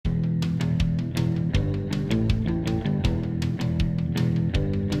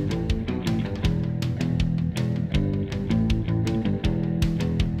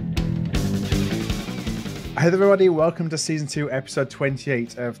Hi everybody, welcome to Season 2, Episode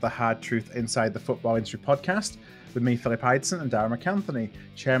 28 of the Hard Truth Inside the Football Industry podcast with me, Philip Hydeson, and Darragh MacAnthony,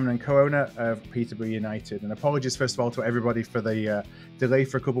 Chairman and co-owner of Peterborough United. And apologies, first of all, to everybody for the delay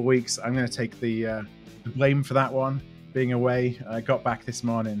for a couple of weeks. I'm going to take the blame for that one, being away. I got back this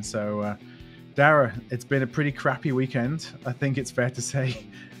morning. So, Darragh, it's been a pretty crappy weekend. I think it's fair to say.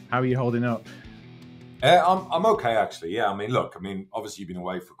 How are you holding up? I'm okay, actually. Yeah, obviously you've been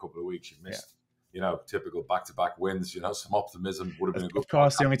away for a couple of weeks. You've missed, typical back-to-back wins. Some optimism would have been a good. Of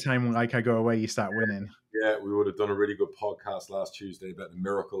course, the only time I go away, you start winning. Yeah, we would have done a really good podcast last Tuesday about the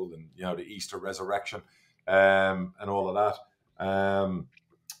miracle and the Easter resurrection, and all of that.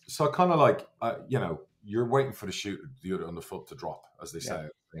 So kind of like you're waiting for the shoe the other on the foot to drop, as they say.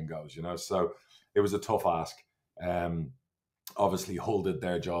 The thing goes, So it was a tough ask. Obviously, Hull did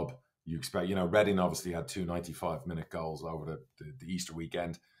their job. You expect, Reading obviously had 2 95-minute goals over the Easter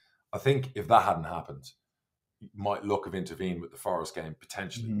weekend. I think if that hadn't happened, you might look have intervened with the Forest game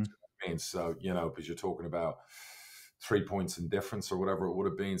potentially. Mm-hmm. So, because you're talking about 3 points in difference or whatever it would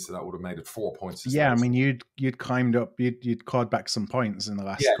have been. So that would have made it 4 points. Yeah, you'd climbed up, you'd clawed back some points in the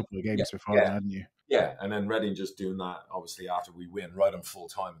last couple of games before that, hadn't you? Yeah, and then Reading just doing that, obviously, after we win right on full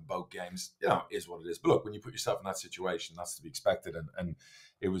time in both games, is what it is. But look, when you put yourself in that situation, that's to be expected. And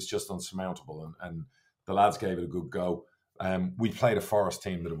it was just unsurmountable. And the lads gave it a good go. We played a Forest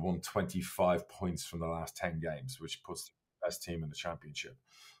team that have won 25 points from the last 10 games, which puts the best team in the championship.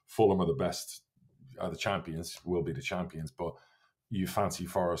 Fulham are the best, are the champions, will be the champions. But you fancy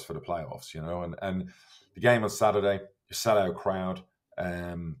Forest for the playoffs, And the game on Saturday, a sellout crowd,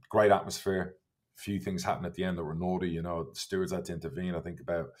 great atmosphere. Few things happened at the end that were naughty. The stewards had to intervene. I think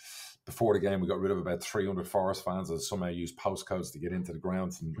before the game, we got rid of about 300 Forest fans that somehow used postcodes to get into the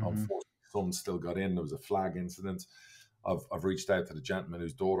grounds, and unfortunately, some still got in. There was a flag incident. I've reached out to the gentleman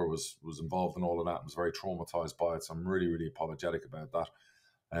whose daughter was involved in all of that and was very traumatized by it. So I'm really, really apologetic about that.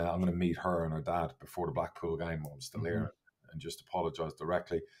 I'm going to meet her and her dad before the Blackpool game while I'm still here and just apologize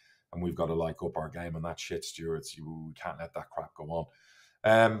directly. And we've got to up our game on that shit, stewards. We can't let that crap go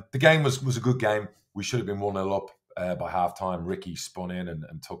on. The game was a good game. We should have been 1-0 up by half-time. Ricky spun in and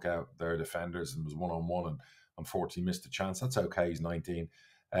took out their defenders and was one-on-one and unfortunately missed a chance. That's okay, he's 19.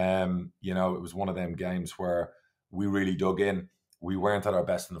 It was one of them games where we really dug in. We weren't at our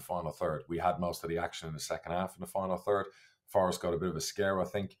best in the final third. We had most of the action in the second half in the final third. Forest got a bit of a scare, I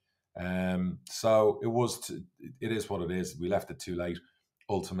think. So it is what it is. We left it too late.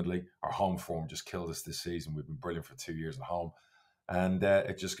 Ultimately, our home form just killed us this season. We've been brilliant for 2 years at home. And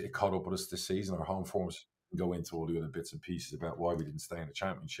it caught up with us this season. Our home forms go into all the other bits and pieces about why we didn't stay in the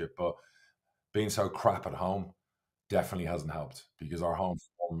championship. But being so crap at home definitely hasn't helped, because our home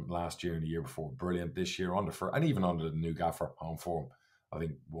form last year and the year before, brilliant. This year, and even under the new gaffer, home form, I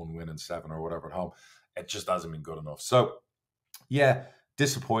think 1 win and 7 or whatever at home, it just hasn't been good enough. So, yeah,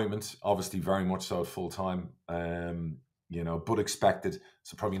 disappointment, obviously very much so at full time, but expected.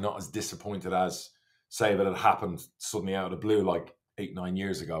 So probably not as disappointed as, say, that it happened suddenly out of the blue, like 8-9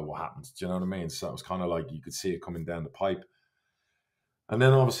 years ago. What happened? Do you know what I mean? So it was kind of like you could see it coming down the pipe, and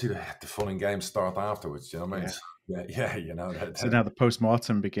then obviously the fun and games start afterwards. Do you know what I mean? Yeah. So now the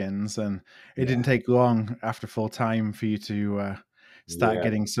post-mortem begins, and it didn't take long after full time for you to start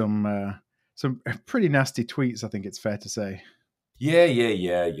getting some pretty nasty tweets. I think it's fair to say. Yeah.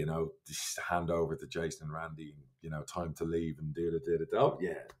 Just hand over to Jason and Randy, and time to leave and do it. Oh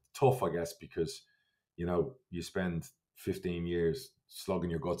yeah, tough, I guess, because you spend 15 years slugging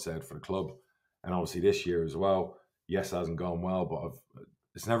your guts out for the club. And obviously this year as well, yes, it hasn't gone well, but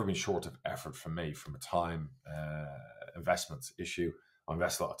it's never been short of effort for me from a time investments issue. I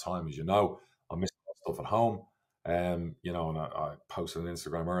invest a lot of time, as you know. I miss a lot of stuff at home. And I posted on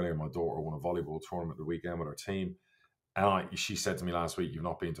Instagram earlier, my daughter won a volleyball tournament the weekend with her team. And she said to me last week, "You've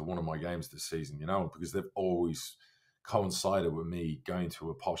not been to one of my games this season," because they've always coincided with me going to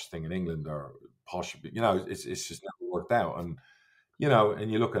a posh thing in England or posh, it's just never worked out. And,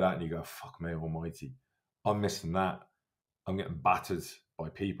 and you look at that and you go, fuck me almighty, I'm missing that. I'm getting battered by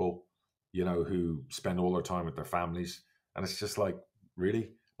people, who spend all their time with their families. And it's just like,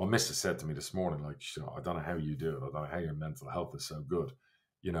 really? My missus said to me this morning, like, I don't know how you do it. I don't know how your mental health is so good,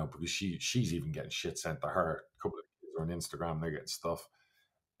 because she's even getting shit sent to her. A couple of kids are on Instagram, they're getting stuff.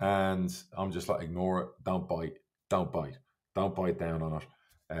 And I'm just like, ignore it. Don't bite. Don't bite down on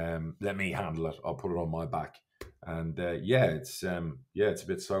it. Let me handle it. I'll put it on my back. And it's a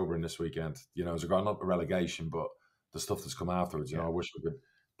bit sobering this weekend. As regard not the relegation, but the stuff that's come afterwards. I wish I could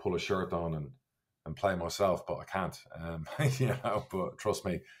pull a shirt on and play myself, but I can't. But trust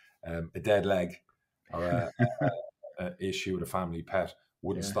me, a dead leg or a issue with a family pet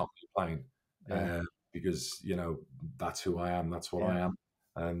wouldn't stop me playing. because, you know, that's who I am. That's what I am.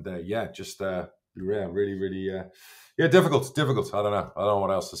 And just really, really, difficult. I don't know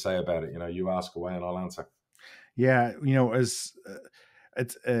what else to say about it. You know, you ask away and I'll answer. Yeah, you know, as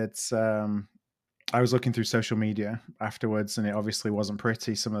it's I was looking through social media afterwards, and it obviously wasn't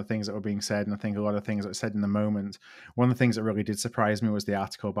pretty, some of the things that were being said, and I think a lot of things that were said in the moment. One of the things that really did surprise me was the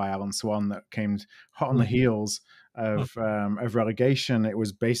article by Alan Swan that came hot on the heels of relegation. It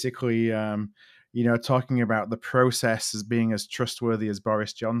was basically, you know, talking about the process as being as trustworthy as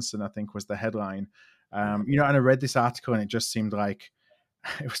Boris Johnson, I think was the headline. You know, and I read this article and it just seemed like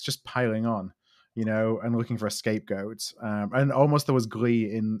it was just piling on, you know, and looking for a scapegoat. And almost there was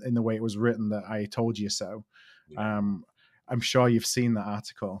glee in the way it was written, that I told you so. I'm sure you've seen that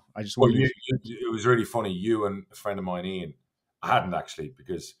article. I just wondered. It was really funny. You and a friend of mine, Ian, I hadn't actually,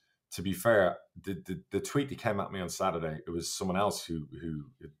 because to be fair, the tweet that came at me on Saturday, it was someone else who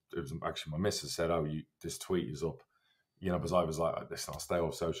it was actually my missus said, "Oh, this tweet is up," you know, because I was like, "Listen, I'll stay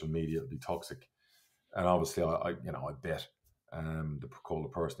off social media; it'll be toxic." And obviously, I bet call the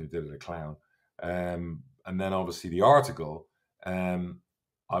person who did it a clown. And then obviously the article,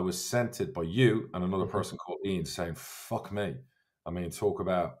 I was sent it by you and another person called Ian saying, "Fuck me." I mean, talk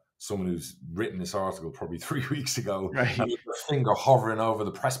about someone who's written this article probably 3 weeks ago, Right. and with their finger hovering over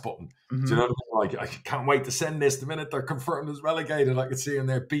the press button. Do you know what I mean? Like, I can't wait to send this. The minute they're confirmed as relegated, I could see him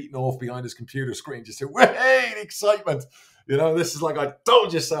there beating off behind his computer screen, just saying, "Hey, the excitement." You know, this is like, I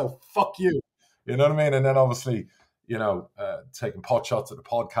told you so. Fuck you. You know what I mean? And then obviously, you know, taking pot shots at the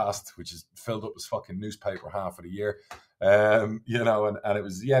podcast, which is filled up as fucking newspaper half of the year. You know, and it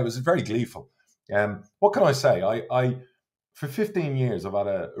was very gleeful. What can I say? I for 15 years, I've had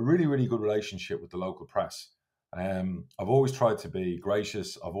a really, really good relationship with the local press. I've always tried to be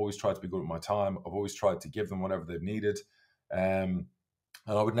gracious. I've always tried to be good with my time. I've always tried to give them whatever they've needed. And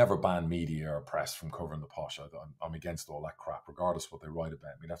I would never ban media or press from covering the posh. I'm against all that crap, regardless of what they write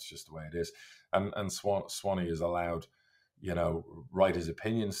about me. That's just the way it is. And Swanee is allowed, you know, write his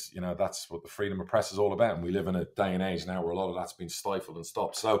opinions. You know, that's what the freedom of press is all about. And we live in a day and age now where a lot of that's been stifled and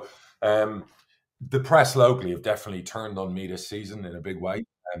stopped. So the press locally have definitely turned on me this season in a big way.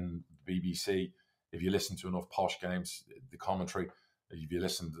 And BBC, if you listen to enough posh games, the commentary, if you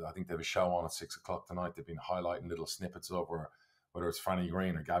listen, I think they have a show on at 6:00 tonight. They've been highlighting little snippets of whether it's Franny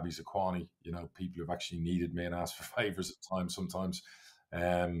Green or Gabby Zaquani, you know, people who've actually needed me and asked for favours at times sometimes,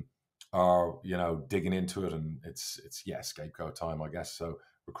 are, you know, digging into it, and it's scapegoat time, I guess. So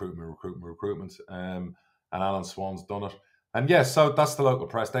recruitment. And Alan Swan's done it. And so that's the local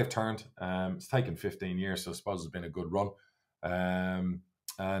press. They've turned. It's taken 15 years, so I suppose it's been a good run.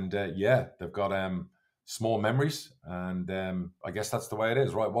 They've got small memories, and I guess that's the way it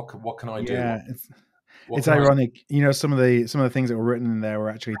is, right? What can I do? Yeah, it's ironic, you know, some of the things that were written in there were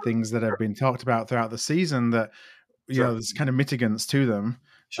actually things that have been talked about throughout the season that, you know, there's kind of mitigants to them.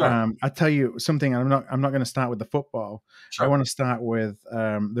 Sure. I tell you something, and I'm not going to start with the football. Sure. I want to start with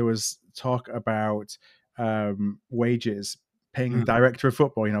there was talk about wages, paying director of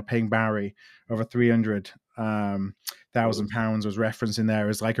football, you know, paying Barry over £300,000 was referenced in there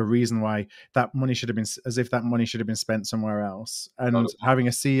as like a reason why that money should have been, as if that money should have been spent somewhere else, and having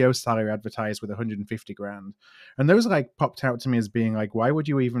a CEO salary advertised with 150 grand, and those like popped out to me as being like, why would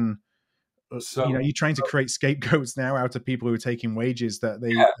you even, you know, you're trying to create scapegoats now out of people who are taking wages that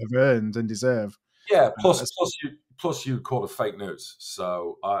they have earned and deserve. Yeah, plus you call it fake news.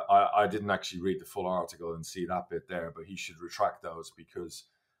 So I didn't actually read the full article and see that bit there, but he should retract those, because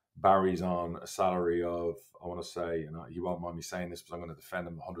Barry's on a salary of, I want to say, and he won't mind me saying this, but I'm going to defend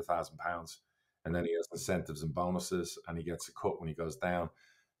him, £100,000, and then he has incentives and bonuses, and he gets a cut when he goes down.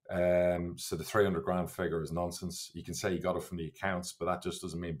 So the 300 grand figure is nonsense. You can say he got it from the accounts, but that just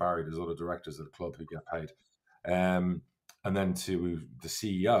doesn't mean Barry. There's other directors of the club who get paid. And then to the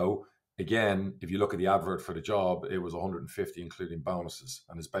CEO, again, if you look at the advert for the job, it was 150 including bonuses,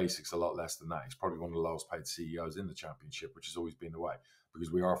 and his basic's a lot less than that. He's probably one of the lowest paid CEOs in the Championship, which has always been the way,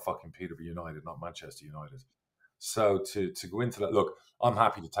 because we are fucking Peterborough United, not Manchester United. So to go into that, look, I'm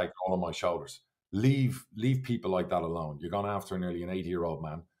happy to take it all on my shoulders. Leave people like that alone. You're going after nearly an 80-year-old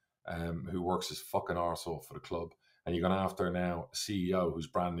man who works his fucking arse off for the club, and you're going after now a CEO who's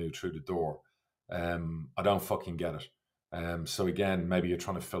brand new through the door. I don't fucking get it. So again, maybe you're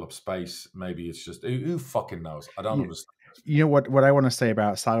trying to fill up space. Maybe it's just, who fucking knows? I don't understand. You know what I want to say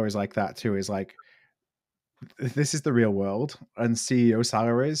about salaries like that too is like, this is the real world, and CEO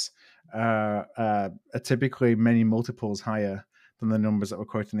salaries are typically many multiples higher than the numbers that were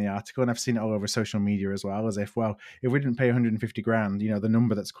quoted in the article. And I've seen it all over social media as well, as if, well, if we didn't pay 150 grand, the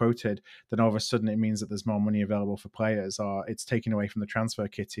number that's quoted, then all of a sudden it means that there's more money available for players, or it's taken away from the transfer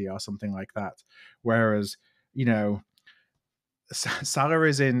kitty or something like that. Whereas,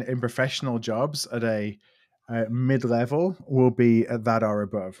 salaries in professional jobs at a mid-level will be at that or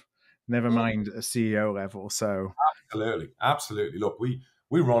above, never mind a CEO level. So absolutely. Look, we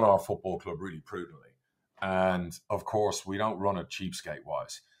run our football club really prudently, and of course we don't run it cheapskate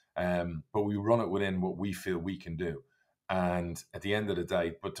wise, but we run it within what we feel we can do. And at the end of the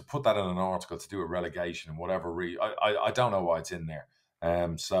day, but to put that in an article, to do a relegation and whatever, I don't know why it's in there.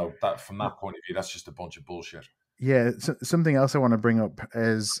 So that, from that point of view, that's just a bunch of bullshit. Yeah, something else I want to bring up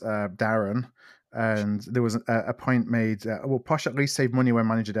is Darren. And there was a point made, Posh at least saved money when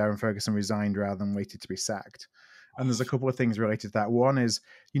manager Darren Ferguson resigned rather than waited to be sacked. And there's a couple of things related to that. One is,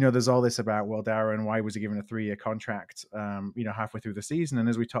 there's all this about, well, Darren, why was he given a 3-year contract, halfway through the season? And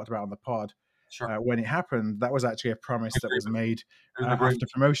as we talked about on the pod, Sure. when it happened, that was actually a promise that was made after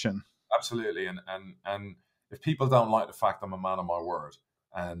promotion. Absolutely. And if people don't like the fact I'm a man of my word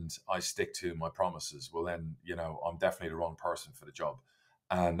and I stick to my promises, well, then, I'm definitely the wrong person for the job.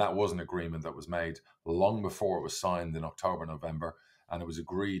 And that was an agreement that was made long before it was signed in October, November. And it was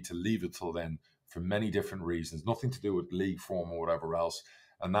agreed to leave it till then for many different reasons, nothing to do with league form or whatever else.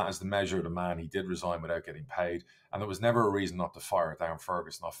 And that is the measure of the man. He did resign without getting paid. And there was never a reason not to fire Darren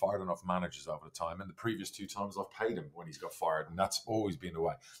Ferguson. I've fired enough managers over the time. And the previous 2 times I've paid him when he's got fired. And that's always been the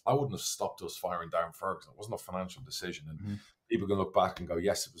way. I wouldn't have stopped us firing Darren Ferguson. It wasn't a financial decision. And people can look back and go,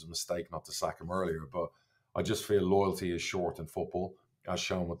 yes, it was a mistake not to sack him earlier. But I just feel loyalty is short in football, as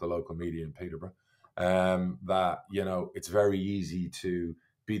shown with the local media in Peterborough. That, it's very easy to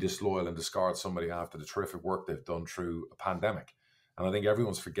be disloyal and discard somebody after the terrific work they've done through a pandemic. And I think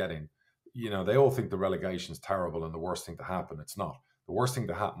everyone's forgetting, they all think the relegation is terrible and the worst thing to happen. It's not. The worst thing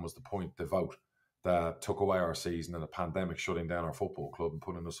to happen was the vote that took away our season and the pandemic shutting down our football club and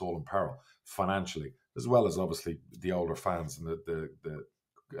putting us all in peril financially, as well as obviously the older fans and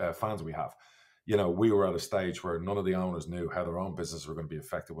the fans we have. We were at a stage where none of the owners knew how their own business were going to be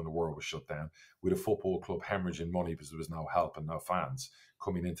affected when the world was shut down. We had a football club hemorrhaging money because there was no help and no fans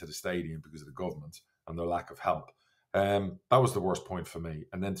coming into the stadium because of the government and their lack of help. That was the worst point for me.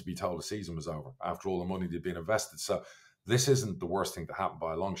 And then to be told the season was over after all the money that had been invested. So this isn't the worst thing to happen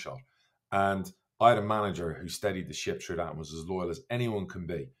by a long shot. And I had a manager who steadied the ship through that and was as loyal as anyone can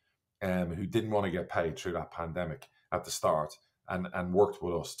be, who didn't want to get paid through that pandemic at the start and worked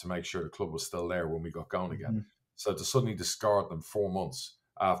with us to make sure the club was still there when we got going again. So to suddenly discard them 4 months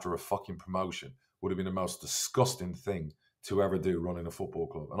after a fucking promotion would have been the most disgusting thing to ever do running a football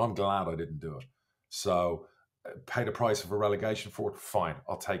club. And I'm glad I didn't do it. So pay the price of a relegation for it, fine,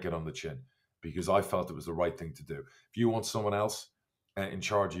 I'll take it on the chin because I felt it was the right thing to do. If you want someone else in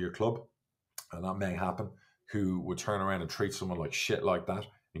charge of your club, and that may happen, who would turn around and treat someone like shit like that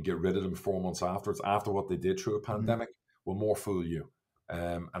and get rid of them 4 months afterwards, after what they did through a pandemic, will more fool you.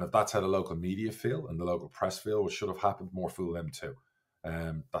 And if that's how the local media feel and the local press feel, what should have happened, more fool them too.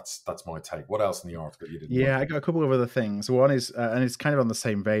 That's my take. What else in the article you didn't? Yeah, I got a couple of other things. One is, and it's kind of on the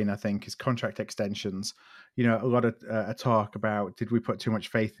same vein, I think, is contract extensions. A lot of talk about, did we put too much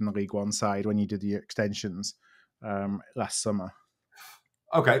faith in the League One side when you did the extensions last summer?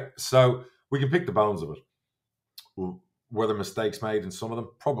 Okay, so we can pick the bones of it. Were there mistakes made in some of them?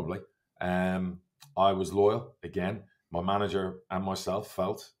 Probably. I was loyal. Again, my manager and myself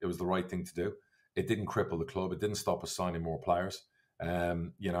felt it was the right thing to do. It didn't cripple the club. It didn't stop us signing more players.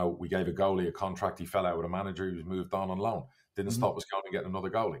 We gave a goalie a contract. He fell out with a manager. He was moved on loan. Didn't stop us going and getting another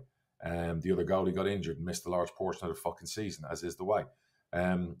goalie. The other goalie got injured and missed a large portion of the fucking season, as is the way.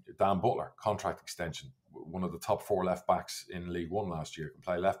 Dan Butler, contract extension. One of the top 4 left backs in League One last year. Can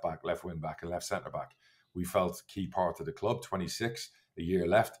play left back, left wing back, and left centre back. We felt key part of the club. 26, a year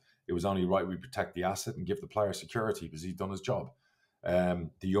left. It was only right we protect the asset and give the player security because he's done his job. The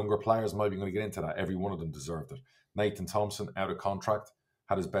younger players, I'm not even going to get into that. Every one of them deserved it. Nathan Thompson, out of contract,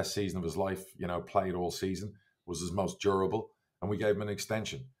 had his best season of his life, played all season, was his most durable, and we gave him an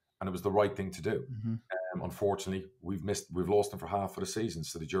extension. And it was the right thing to do. Unfortunately, we've lost him for half of the season,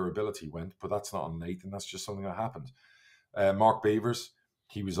 so the durability went. But that's not on Nathan. That's just something that happened. Mark Beavers,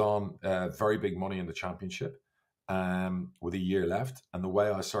 he was on very big money in the Championship with a year left. And the way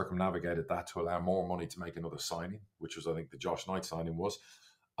I circumnavigated that to allow more money to make another signing, which was, I think, the Josh Knight signing was,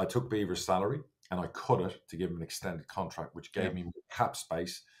 I took Beavers' salary and I cut it to give him an extended contract, which gave me cap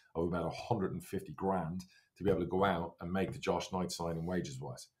space of about 150 grand to be able to go out and make the Josh Knight signing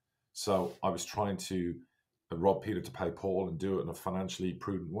wages-wise. So I was trying to rob Peter to pay Paul and do it in a financially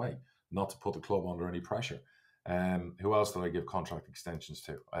prudent way, not to put the club under any pressure. Who else did I give contract extensions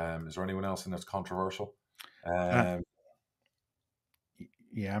to? Is there anyone else in that's controversial? Yeah,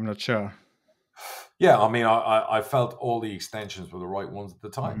 I'm not sure. Yeah, I mean, I felt all the extensions were the right ones at the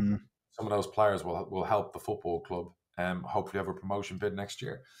time. Mm-hmm. Some of those players will help the football club hopefully have a promotion bid next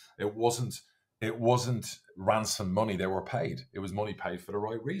year. It wasn't ransom money they were paid. It was money paid for the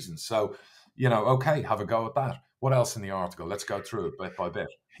right reasons. So, okay, have a go at that. What else in the article? Let's go through it bit by bit.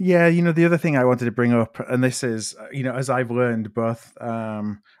 Yeah, the other thing I wanted to bring up, and this is, as I've learned, both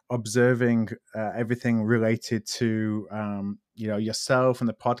observing everything related to, yourself and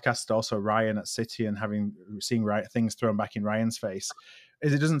the podcast, also Ryan at City, and seeing things thrown back in Ryan's face,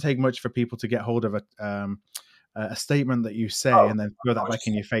 is it doesn't take much for people to get hold of a statement that you say and then throw that back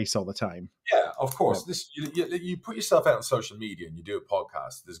in your face all the time. Yeah, of course. You put yourself out on social media and you do a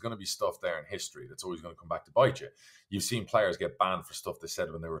podcast, there's going to be stuff there in history that's always going to come back to bite you. You've seen players get banned for stuff they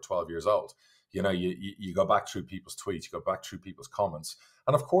said when they were 12 years old. You go back through people's tweets, you go back through people's comments,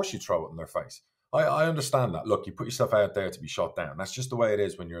 and of course you throw it in their face. I understand that. Look, you put yourself out there to be shot down. That's just the way it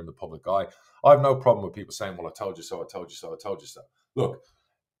is when you're in the public eye. I have no problem with people saying, well, I told you so, I told you so, I told you so. Look,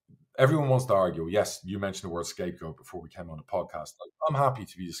 everyone wants to argue. Yes, you mentioned the word scapegoat before we came on the podcast. I'm happy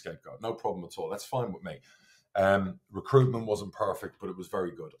to be the scapegoat. No problem at all. That's fine with me. Recruitment wasn't perfect, but it was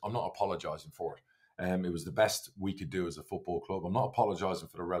very good. I'm not apologising for it. It was the best we could do as a football club. I'm not apologising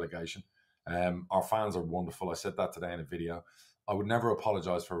for the relegation. Our fans are wonderful. I said that today in a video. I would never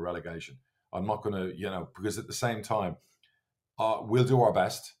apologise for a relegation. I'm not going to, because at the same time, we'll do our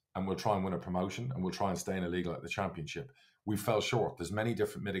best and we'll try and win a promotion and we'll try and stay in a league like the Championship. We fell short. There's many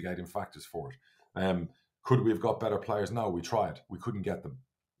different mitigating factors for it. Could we have got better players? No, we tried. We couldn't get them.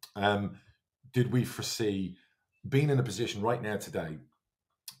 Did we foresee being in a position right now today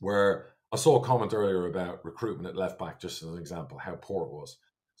where I saw a comment earlier about recruitment at left back, just as an example, how poor it was.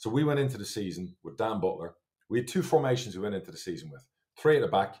 So we went into the season with Dan Butler. We had two formations we went into the season with. 3 at the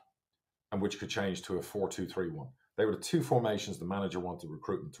back, and which could change to a 4-2-3-1. They were the two formations the manager wanted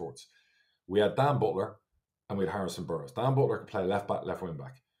recruitment towards. We had Dan Butler and we had Harrison Burrows. Dan Butler could play left back, left wing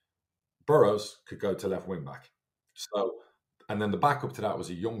back. Burrows could go to left wing back. So, and then the backup to that was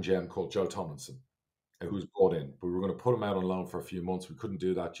a young gem called Joe Tomlinson, who was brought in. But we were going to put him out on loan for a few months. We couldn't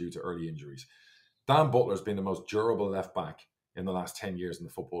do that due to early injuries. Dan Butler has been the most durable left back in the last 10 years in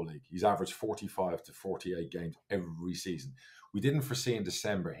the Football League. He's averaged 45 to 48 games every season. We didn't foresee in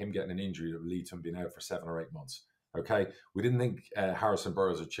December him getting an injury that would lead to him being out for 7 or 8 months. Okay, we didn't think Harrison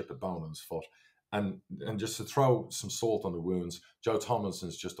Burrows would chip a bone on his foot. And just to throw some salt on the wounds, Joe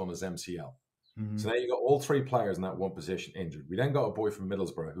Tomlinson's just on his MCL. Mm-hmm. So now you got all 3 players in that one position injured. We then got a boy from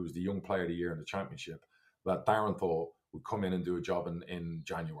Middlesbrough who was the young player of the year in the Championship that Darren thought would come in and do a job in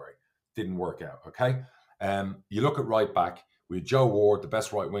January. Didn't work out, okay? You look at right back, we had Joe Ward, the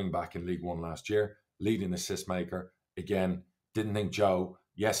best right wing back in League One last year, leading assist maker. Again, didn't think Joe,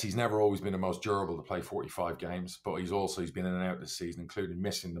 yes, he's never always been the most durable to play 45 games, but he's been in and out this season, including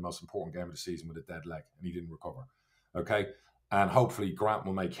missing the most important game of the season with a dead leg, and he didn't recover, okay? And hopefully Grant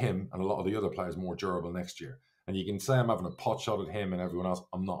will make him and a lot of the other players more durable next year. And you can say I'm having a pot shot at him and everyone else.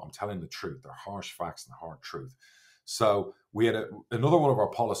 I'm not. I'm telling the truth. They're harsh facts and hard truth. So we had another one of our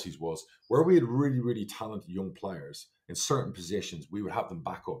policies was where we had really, really talented young players in certain positions, we would have them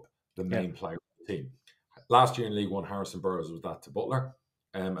back up the main player of the team. Last year in League One, Harrison Burrows was that to Butler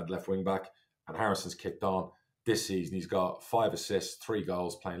at left wing back, and Harrison's kicked on. This season, he's got 5 assists, 3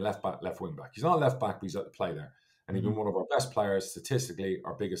 goals, playing left back, left wing back. He's not left back, but he's at the play there. And he's been one of our best players, statistically,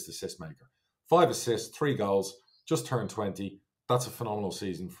 our biggest assist maker. 5 assists, 3 goals, just turned 20. That's a phenomenal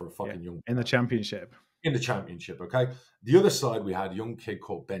season for a fucking young player. In the Championship. In the Championship, okay? The other side, we had a young kid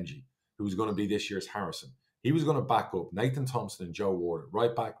called Benji, who was going to be this year's Harrison. He was going to back up Nathan Thompson and Joe Ward,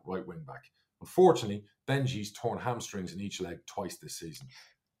 right back, right wing back. Unfortunately, Benji's torn hamstrings in each leg twice this season.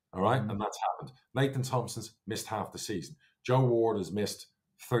 All right? And that's happened. Nathan Thompson's missed half the season. Joe Ward has missed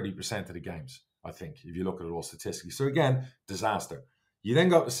 30% of the games, I think, if you look at it all statistically. So again, disaster. You then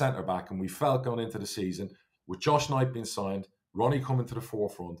got the centre back, and we felt going into the season, with Josh Knight being signed, Ronnie coming to the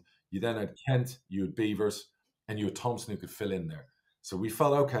forefront, you then had Kent, you had Beavers, and you had Thompson who could fill in there. So we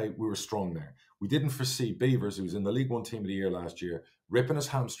felt, okay, we were strong there. We didn't foresee Beavers, who was in the League One Team of the Year last year, ripping his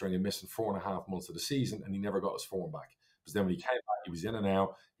hamstring and missing 4.5 months of the season, and he never got his form back. Because then when he came back, he was in and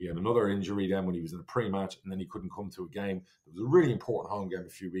out. He had another injury then when he was in a pre-match, and then he couldn't come to a game. It was a really important home game a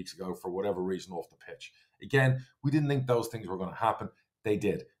few weeks ago for whatever reason off the pitch. Again, we didn't think those things were going to happen. They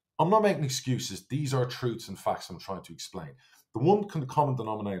did. I'm not making excuses. These are truths and facts I'm trying to explain. The one common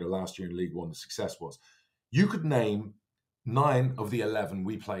denominator last year in League One, the success was, you could name 9 of the 11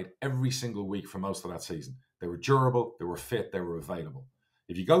 we played every single week for most of that season. They were durable, they were fit, they were available.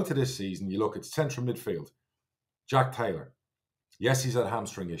 If you go to this season, you look at central midfield. Jack Taylor. Yes, he's had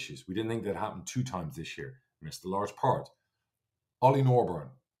hamstring issues. We didn't think that happened 2 times this year. Missed a large part. Ollie Norburn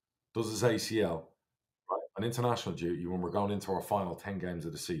does his ACL, right, on international duty when we're going into our final 10 games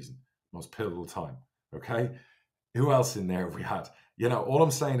of the season. Most pivotal time, okay? Who else in there have we had? All I'm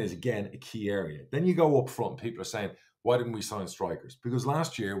saying is, again, a key area. Then you go up front, and people are saying, why didn't we sign strikers? Because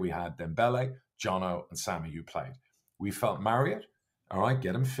last year we had Dembele, Jono, and Sammy who played. We felt Marriott, all right,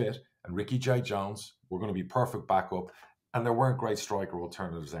 get him fit, and Ricky J. Jones were going to be perfect backup. And there weren't great striker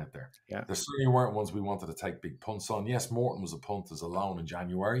alternatives out there. Yeah. There certainly weren't ones we wanted to take big punts on. Yes, Morton was a punt as a loan in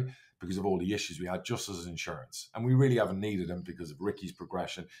January because of all the issues we had just as insurance. And we really haven't needed him because of Ricky's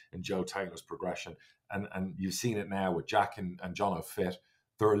progression and Joe Taylor's progression. And you've seen it now with Jack and Jono fit.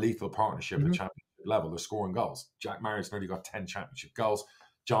 They're a lethal partnership at championship level. They're scoring goals. Jack Marriott's nearly got 10 championship goals.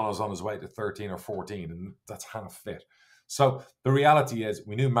 Jono's on his way to 13 or 14, and that's half fit. So the reality is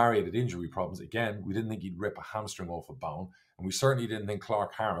we knew Marriott had injury problems. Again, we didn't think he'd rip a hamstring off a bone. And we certainly didn't think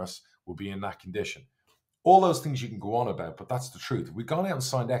Clark Harris would be in that condition. All those things you can go on about, but that's the truth. If we'd gone out and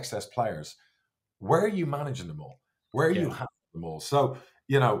signed excess players, where are you managing them all? Where are you handling them all? So,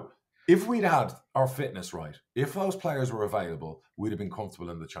 if we'd had our fitness right, if those players were available, we'd have been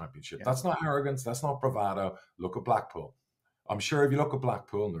comfortable in the championship. Yeah. That's not arrogance. That's not bravado. Look at Blackpool. I'm sure if you look at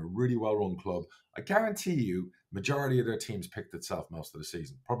Blackpool, and they're a really well-run club, I guarantee you majority of their teams picked itself most of the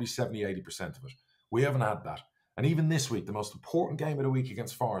season, probably 70, 80% of it. We haven't had that. And even this week, the most important game of the week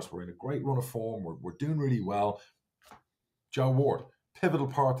against Forest, we're in a great run of form. We're doing really well. Joe Ward, pivotal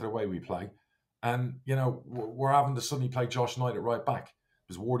part of the way we play. And, we're having to suddenly play Josh Knight at right back.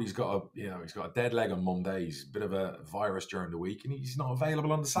 Because Wardy's got a dead leg on Monday. He's a bit of a virus during the week, and he's not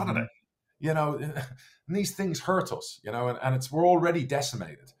available on the Saturday. And these things hurt us, and we're already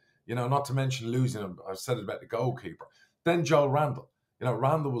decimated, not to mention losing, I've said it about the goalkeeper. Then Joel Randall,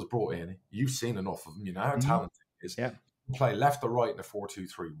 Randall was brought in. You've seen enough of him, how talented he is. Yeah. He could play left or right in a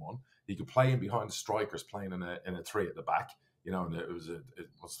 4-2-3-1. He could play in behind the strikers, playing in a 3 at the back, and it was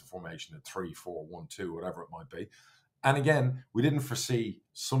what's the formation, a 3-4-1-2, whatever it might be. And again, we didn't foresee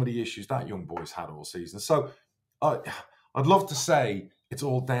some of the issues that young boys had all season. So I'd love to say it's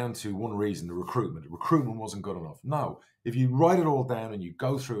all down to one reason, the recruitment. The recruitment wasn't good enough. No, if you write it all down and you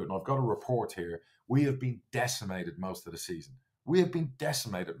go through it, and I've got a report here, we have been decimated most of the season. And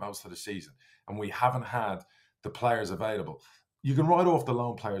we haven't had the players available. You can write off the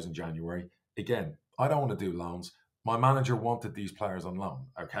loan players in January. Again, I don't want to do loans. My manager wanted these players on loan,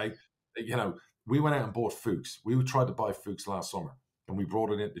 okay? We went out and bought Fuchs. We tried to buy Fuchs last summer, and we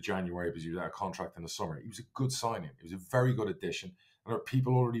brought it into January because he was out of contract in the summer. He was a good signing. He was a very good addition. And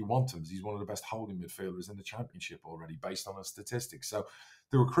people already want him. He's one of the best holding midfielders in the championship already, based on his statistics. So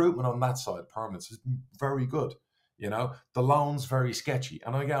the recruitment on that side, permanence, has been very good. The loan's very sketchy.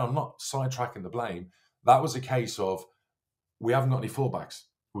 And again, I'm not sidetracking the blame. That was a case of we haven't got any fullbacks.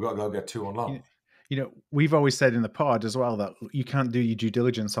 We've got to go get 2 on loan. We've always said in the pod as well that you can't do your due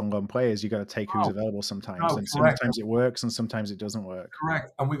diligence on loan players. You got to take who's available sometimes. And sometimes it works and sometimes it doesn't work.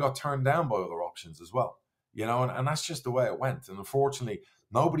 Correct. And we got turned down by other options as well. And that's just the way it went. And unfortunately,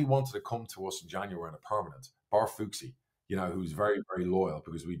 nobody wanted to come to us in January on a permanent, bar Fuchsy, who's very, very loyal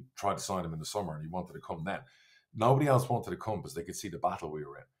because we tried to sign him in the summer and he wanted to come then. Nobody else wanted to come because they could see the battle we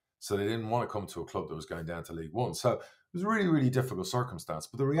were in. So they didn't want to come to a club that was going down to League One. So it was a really, really difficult circumstance.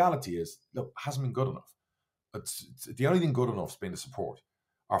 But the reality is, look, it hasn't been good enough. It's the only thing good enough has been the support.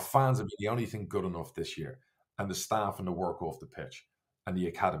 Our fans have been the only thing good enough this year. And the staff and the work off the pitch and the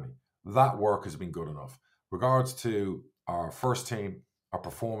academy. That work has been good enough. Regards to our first team, our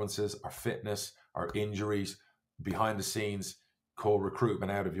performances, our fitness, our injuries, behind the scenes, call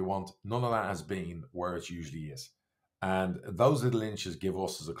recruitment out if you want, none of that has been where it usually is. And those little inches give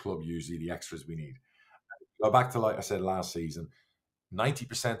us as a club usually the extras we need. Go back to, like I said, last season,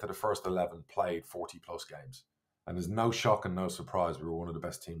 90% of the first 11 played 40-plus games. And there's no shock and no surprise. We were one of the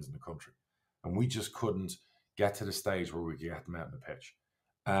best teams in the country. And we just couldn't get to the stage where we could get them out on the pitch.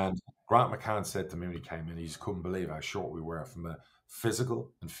 And Grant McCann said to me when he came in, he just couldn't believe how short we were from a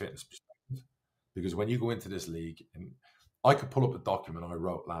physical and fitness perspective. Because when you go into this league, and I could pull up a document I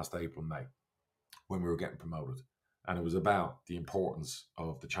wrote last April, May, when we were getting promoted. And it was about the importance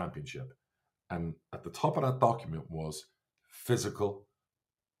of the championship. And at the top of that document was physicality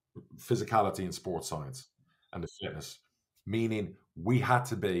in sports science and the fitness, meaning we had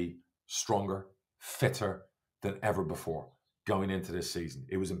to be stronger, fitter than ever before going into this season.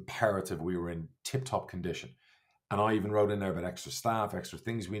 It was imperative we were in tip-top condition. And I even wrote in there about extra staff, extra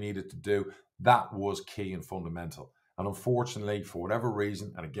things we needed to do. That was key and fundamental. And unfortunately, for whatever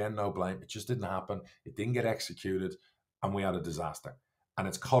reason, and again, no blame, it just didn't happen. It didn't get executed, and we had a disaster. And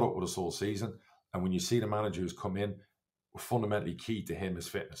it's caught up with us all season. And when you see the manager who's come in, fundamentally key to him is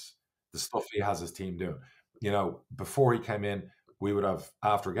fitness. The stuff he has his team doing. Before he came in, we would have,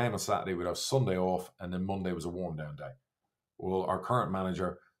 after a game on Saturday, we'd have Sunday off, and then Monday was a warm down day. Well, our current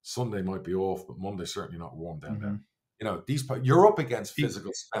manager, Sunday might be off, but Monday certainly not a warm down day. You're up against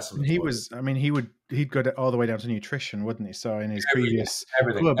physical specimens. He'd go all the way down to nutrition, wouldn't he? So in his previous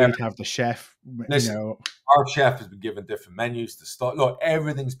club, he'd have the chef. Listen, our chef has been given different menus to start. Look,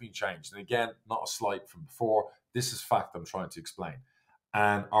 everything's been changed. And again, not a slight from before. This is fact I'm trying to explain.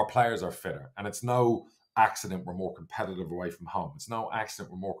 And our players are fitter. And it's no accident we're more competitive away from home. It's no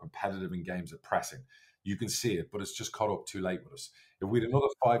accident we're more competitive in games at pressing. You can see it, but it's just caught up too late with us. If we had another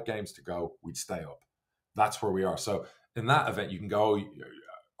 5 games to go, we'd stay up. That's where we are. So in that event, you can go,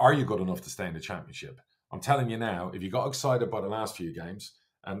 are you good enough to stay in the championship? I'm telling you now, if you got excited by the last few games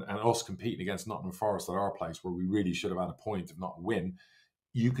and us competing against Nottingham Forest at our place where we really should have had a point, if not a win,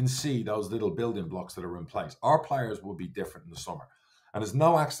 you can see those little building blocks that are in place. Our players will be different in the summer. And there's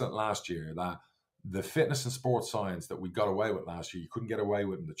no accident last year that the fitness and sports science that we got away with last year, you couldn't get away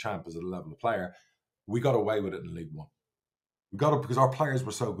with in the champ as a level of player. We got away with it in League One. We got it because our players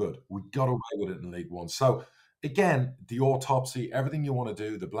were so good. We got away with it in League One. So again, the autopsy, everything you want to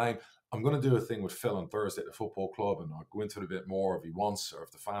do, the blame. I'm going to do a thing with Phil on Thursday at the football club, and I'll go into it a bit more if he wants or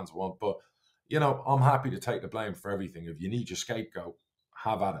if the fans want. But, I'm happy to take the blame for everything. If you need your scapegoat,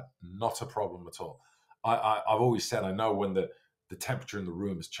 have at it. Not a problem at all. I've always said I know when the temperature in the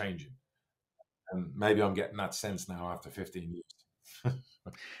room is changing. And maybe I'm getting that sense now after 15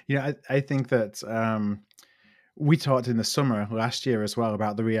 years. I think that we talked in the summer last year as well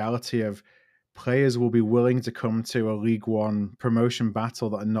about the reality of players will be willing to come to a League One promotion battle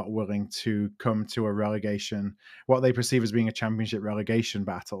that are not willing to come to a relegation, what they perceive as being a championship relegation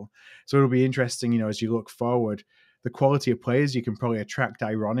battle. So it'll be interesting, as you look forward, the quality of players you can probably attract,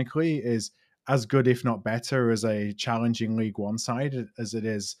 ironically, is as good, if not better, as a challenging League One side as it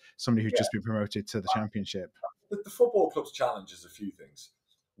is somebody who's just been promoted to the championship. The football club's challenge is a few things.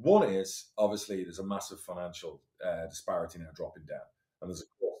 One is, obviously, there's a massive financial disparity now dropping down, and there's a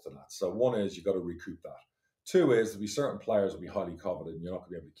cost to that. So one is you've got to recoup that. 2 is there'll be certain players will be highly coveted, and you're not going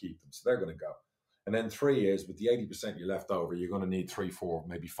to be able to keep them, so they're going to go. And then 3 is with the 80% you left over, you're going to need 3, 4,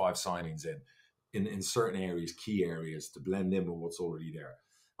 maybe 5 signings in certain areas, key areas, to blend in with what's already there.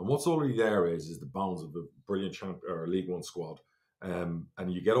 And what's already there is the bones of a brilliant League One squad. And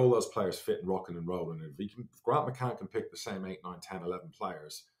you get all those players fit and rocking and rolling. If Grant McCann can pick the same 8, 9, 10, 11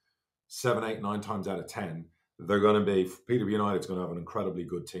 players, 7, 8, 9 times out of 10, they're going to be, Peterborough United's going to have an incredibly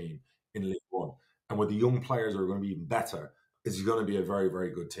good team in League One. And with the young players who are going to be even better, it's going to be a very, very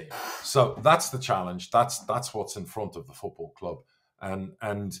good team. So that's the challenge. That's what's in front of the football club.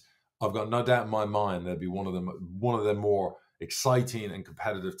 And I've got no doubt in my mind there'll be one of the more exciting and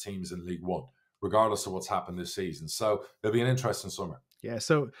competitive teams in League One, regardless of what's happened this season. So it'll be an interesting summer. Yeah.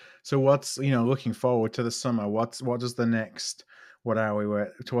 So what's, looking forward to the summer, what does the next,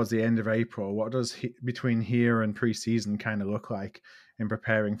 we're towards the end of April, what does between here and pre-season kind of look like in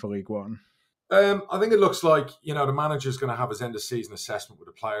preparing for League One? I think it looks like, the manager's going to have his end of season assessment with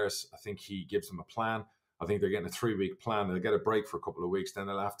the players. I think he gives them a plan. I think they're getting a 3-week plan. They'll get a break for a couple of weeks. Then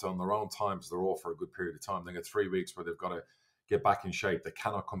they'll have to, on their own time, because they're off for a good period of time, they get 3 weeks where they've got to get back in shape. They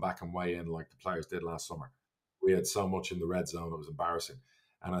cannot come back and weigh in like the players did last summer. We had so much in the red zone, it was embarrassing.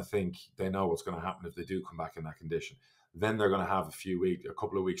 And I think they know what's going to happen if they do come back in that condition. Then they're going to have a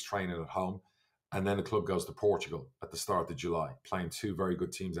couple of weeks training at home. And then the club goes to Portugal at the start of July, playing 2 very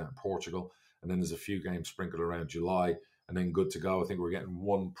good teams out in Portugal. And then there's a few games sprinkled around July, and then good to go. I think we're getting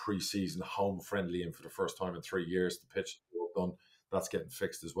 1 pre-season home friendly in for the first time in 3 years. The pitch is all done. That's getting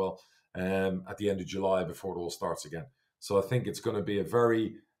fixed as well at the end of July before it all starts again. So I think it's going to be a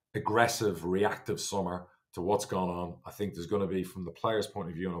very aggressive, reactive summer to what's gone on. I think there's going to be, from the players' point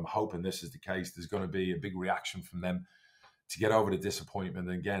of view, and I'm hoping this is the case, there's going to be a big reaction from them to get over the disappointment.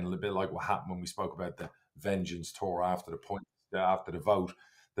 And again, a little bit like what happened when we spoke about the vengeance tour after the vote,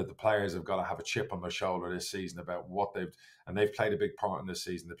 that the players have got to have a chip on their shoulder this season about what they've played a big part in this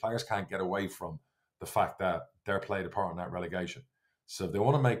season. The players can't get away from the fact that they're played a part in that relegation. So if they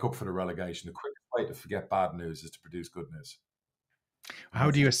want to make up for the relegation, the quickest way to forget bad news is to produce good news.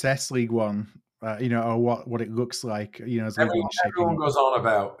 How do you assess League One? Or what it looks like, as everyone goes on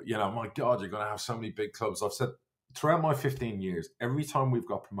about, my God, you're going to have so many big clubs. I've said throughout my 15 years, every time we've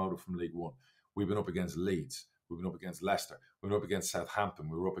got promoted from League One, we've been up against Leeds, we've been up against Leicester, we've been up against Southampton,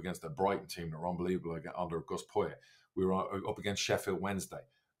 we were up against a Brighton team that were unbelievable under Gus Poyet, we were up against Sheffield Wednesday,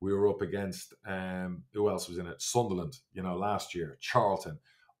 we were up against, who else was in it? Sunderland, last year, Charlton,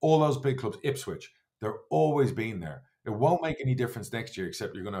 all those big clubs, Ipswich, they're always been there. It won't make any difference next year,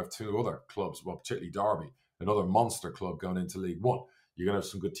 except you're going to have two other clubs, well, particularly Derby, another monster club going into League One. You're going to have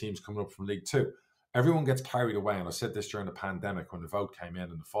some good teams coming up from League Two. Everyone gets carried away, and I said this during the pandemic when the vote came in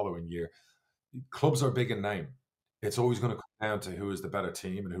the following year. Clubs are big in name. It's always going to come down to who is the better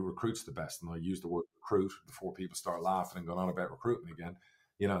team and who recruits the best. And I use the word recruit before people start laughing and going on about recruiting again.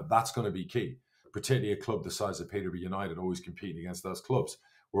 That's going to be key, particularly a club the size of Peterborough United always competing against those clubs.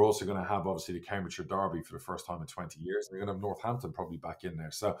 We're also going to have, obviously, the Cambridgeshire Derby for the first time in 20 years. We're going to have Northampton probably back in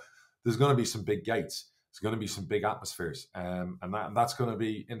there. So there's going to be some big gates. There's going to be some big atmospheres. And that's going to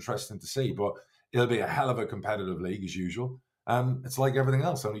be interesting to see. But it'll be a hell of a competitive league as usual. It's like everything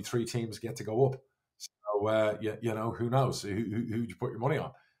else. Only 3 teams get to go up. So, who knows? Who you put your money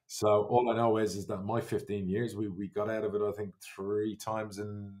on? So all I know is that my 15 years, we got out of it, I think, 3 times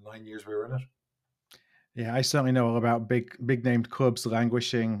in 9 years we were in it. Yeah, I certainly know all about big named clubs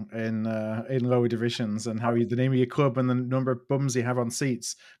languishing in lower divisions, and how the name of your club and the number of bums you have on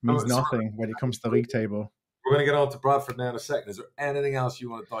seats means nothing when it comes to the league table. We're going to get on to Bradford now in a second. Is there anything else you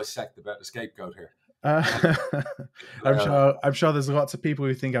want to dissect about the scapegoat here? I'm sure there's lots of people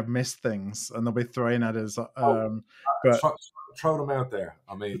who think I've missed things, and they'll be throwing at us. But throw them out there.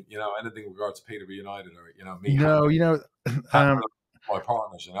 I mean, anything in regards to Peterborough United or me. My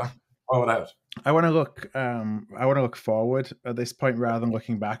partners. Throw it out. I want to look forward at this point rather than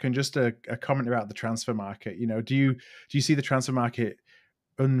looking back. And just a comment about the transfer market. Do you see the transfer market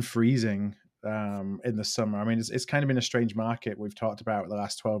unfreezing in the summer? I mean, it's kind of been a strange market we've talked about the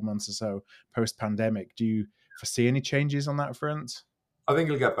last 12 months or so post pandemic. Do you foresee any changes on that front? I think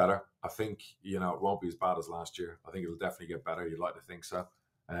it'll get better. I think it won't be as bad as last year. I think it'll definitely get better. You'd like to think so.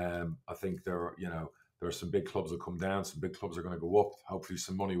 I think there are some big clubs that come down. Some big clubs are going to go up. Hopefully,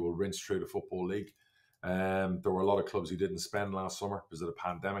 some money will rinse through the Football League. There were a lot of clubs who didn't spend last summer because of the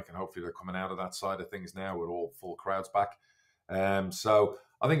pandemic, and hopefully they're coming out of that side of things now with all full crowds back. So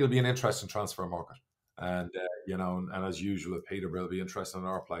I think it'll be an interesting transfer market. And, and as usual at Peterborough, it'll be interesting in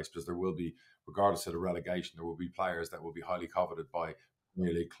our place because there will be, regardless of the relegation, there will be players that will be highly coveted by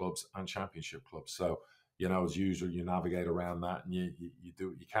Premier League clubs and Championship clubs. So, as usual, you navigate around that and you do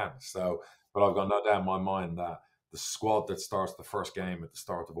what you can. So, but I've got no doubt in my mind that the squad that starts the first game at the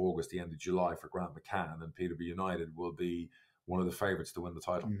start of August, the end of July for Darragh MacAnthony and Peterborough United will be one of the favourites to win the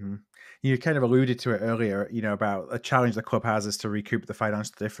title. Mm-hmm. You kind of alluded to it earlier, about a challenge the club has is to recoup the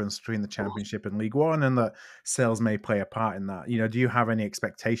financial difference between the Championship and League One, and that sales may play a part in that. Do you have any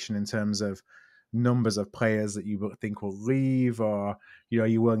expectation in terms of numbers of players that you think will leave, or are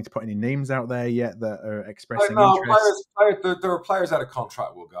you willing to put any names out there yet that are expressing interest? There are players out of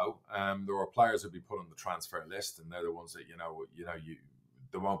contract will go. There are players who'll be put on the transfer list, and they're the ones that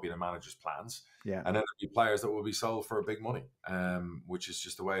there won't be the manager's plans. Yeah. And then there'll be players that will be sold for big money, which is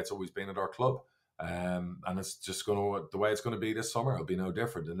just the way it's always been at our club. And it's just the way it's going to be this summer. It'll be no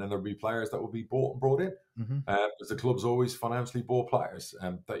different. And then there'll be players that will be bought and brought in. Mm-hmm. Because the club's always financially bought players.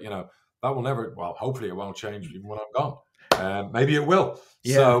 That will never, well, hopefully it won't change even when I'm gone. Maybe it will.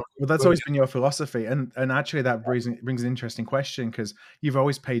 Yeah. So, well, that's always been your philosophy. And actually that brings an interesting question, because you've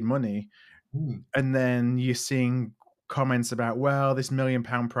always paid money. And then you're seeing comments about, well, this £1 million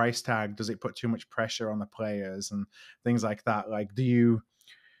price tag, does it put too much pressure on the players and things like that? Like, it's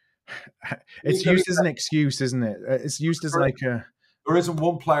used as an excuse, isn't it? It's used as like a... There isn't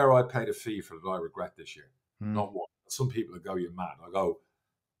one player I paid a fee for that I regret this year. Not one. Some people that go, you're mad. I go,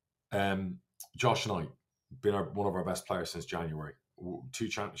 Josh Knight, been one of our best players since January. 2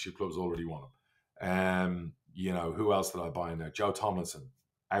 Championship clubs already won him. Who else did I buy in there? Joe Tomlinson,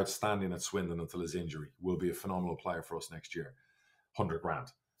 outstanding at Swindon until his injury, will be a phenomenal player for us next year. 100 grand.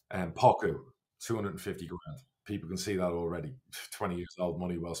 Poku, 250 grand. People can see that already. 20 years old,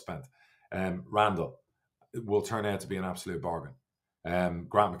 money well spent. Randall will turn out to be an absolute bargain.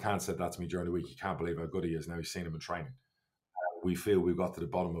 Grant McCann said that to me during the week. You can't believe how good he is now. He's seen him in training. We feel we've got to the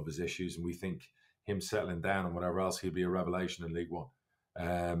bottom of his issues, and we think him settling down and whatever else, he'll be a revelation in League One.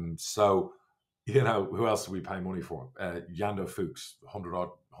 So, who else do we pay money for? Yando Fuchs,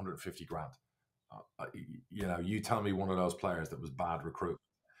 150 grand. You tell me one of those players that was bad recruit.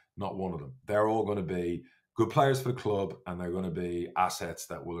 Not one of them. They're all going to be good players for the club, and they're going to be assets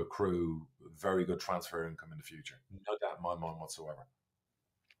that will accrue very good transfer income in the future. No doubt in my mind whatsoever.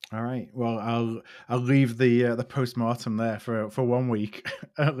 All right. Well, I'll leave the post-mortem there for 1 week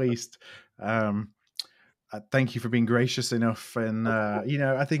at least. Thank you for being gracious enough, and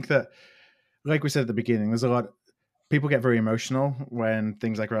I think that, like we said at the beginning, there's a lot. People get very emotional when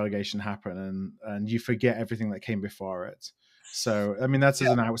things like relegation happen, and you forget everything that came before it. So, I mean, that's as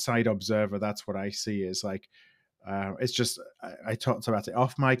an outside observer, that's what I see is like It's just I talked about it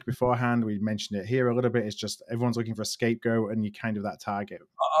off mic beforehand. We mentioned it here a little bit. It's just everyone's looking for a scapegoat, and you're kind of that target.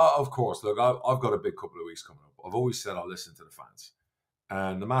 Of course, look, I've got a big couple of weeks coming up. I've always said I'll listen to the fans,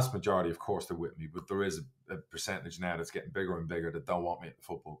 and the mass majority, of course, they're with me. But there is a percentage now that's getting bigger and bigger that don't want me at the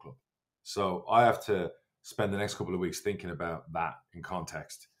football club. So I have to spend the next couple of weeks thinking about that in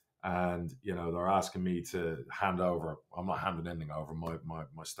context. And they're asking me to hand over. I'm not handing anything over.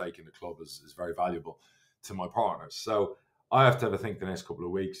 My stake in the club is very valuable to my partners. So I have to have a think the next couple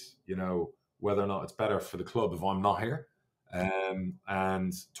of weeks, whether or not it's better for the club if I'm not here,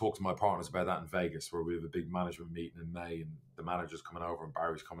 and talk to my partners about that in Vegas, where we have a big management meeting in May, and the manager's coming over and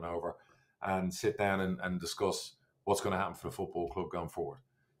Barry's coming over, and sit down and discuss what's going to happen for the football club going forward.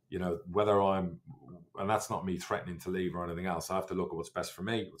 Whether and that's not me threatening to leave or anything else. I have to look at what's best for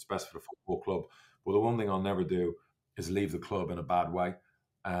me, what's best for the football club. But the one thing I'll never do is leave the club in a bad way.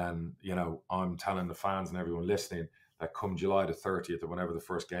 And, I'm telling the fans and everyone listening that come July the 30th or whenever the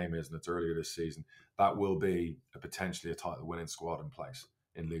first game is, and it's earlier this season, that will be potentially a title winning squad in place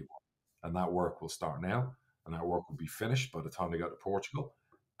in League One. And that work will start now, and that work will be finished by the time they go to Portugal.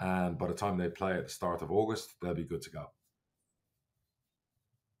 And by the time they play at the start of August, they'll be good to go.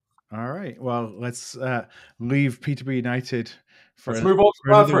 All right. Well, let's leave Peterborough United for let's move on to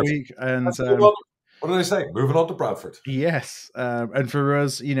Bradford. Week. And what did I say? Moving on to Bradford. Yes. And for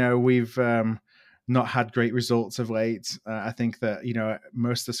us, we've not had great results of late. I think that,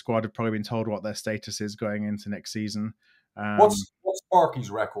 most of the squad have probably been told what their status is going into next season. What's Sparky's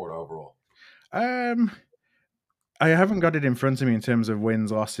record overall? I haven't got it in front of me in terms of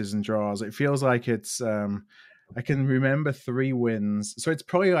wins, losses, and draws. It feels like it's I can remember 3 wins. So it's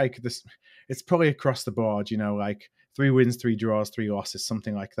probably like this. It's probably across the board, like 3 wins, 3 draws, 3 losses,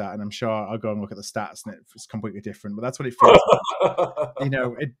 something like that. And I'm sure I'll go and look at the stats and it's completely different. But that's what it feels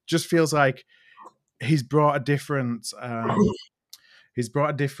like. It just feels like he's brought a different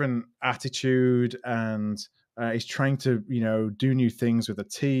attitude, and he's trying to, do new things with the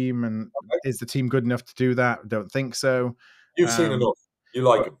team. And is the team good enough to do that? I don't think so. You've seen enough. You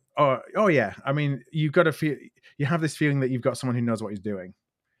like him. Oh yeah. I mean, you've got to feel. You have this feeling that you've got someone who knows what he's doing.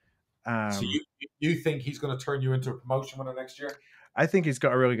 So you think he's going to turn you into a promotion winner next year? I think he's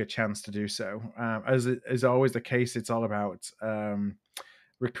got a really good chance to do so. As is always the case, it's all about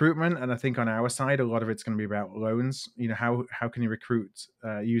recruitment, and I think on our side, a lot of it's going to be about loans. How can he recruit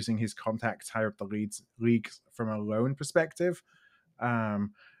using his contacts higher up the league from a loan perspective?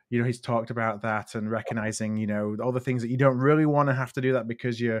 He's talked about that and recognizing, all the things that you don't really want to have to do that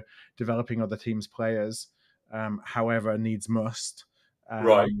because you're developing other teams' players. However, needs must.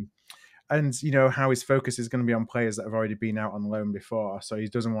 Right. And, how his focus is going to be on players that have already been out on loan before. So he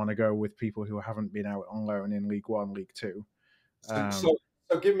doesn't want to go with people who haven't been out on loan in League One, League Two. So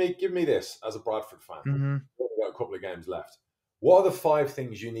give me this as a Bradford fan. Mm-hmm. We've got a couple of games left. What are the 5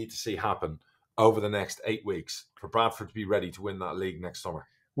 things you need to see happen over the next 8 weeks for Bradford to be ready to win that league next summer?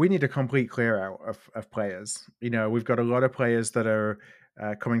 We need a complete clear out of players. We've got a lot of players that are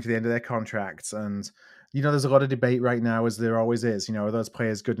coming to the end of their contracts, and there's a lot of debate right now, as there always is. Are those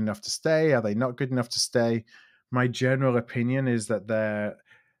players good enough to stay? Are they not good enough to stay? My general opinion is that they're,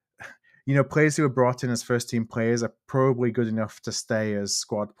 players who are brought in as first team players are probably good enough to stay as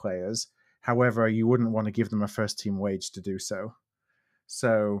squad players. However, you wouldn't want to give them a first team wage to do so.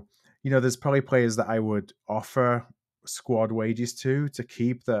 So, there's probably players that I would offer squad wages to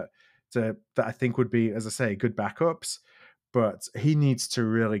keep that I think would be, as I say, good backups. But he needs to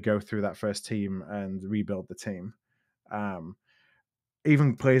really go through that first team and rebuild the team.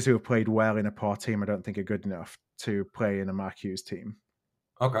 Even players who have played well in a poor team, I don't think are good enough to play in a Mark Hughes team.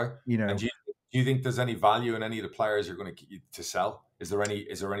 Okay. And do you think there's any value in any of the players you're going to sell? Is there any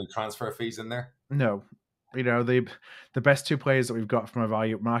transfer fees in there? No. The best 2 players that we've got from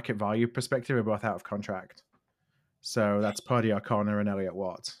a market value perspective are both out of contract. So that's Paddy O'Connor and Elliot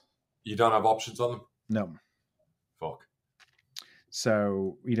Watt. You don't have options on them? No. Fuck.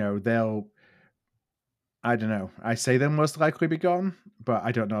 So, I don't know. I say they'll most likely be gone, but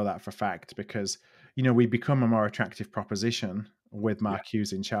I don't know that for fact because, we become a more attractive proposition with Mark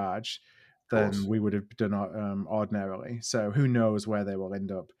Hughes in charge than we would have done ordinarily. So who knows where they will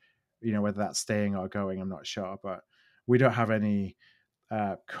end up, whether that's staying or going, I'm not sure. But we don't have any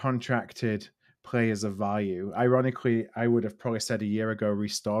contracted players of value. Ironically, I would have probably said a year ago,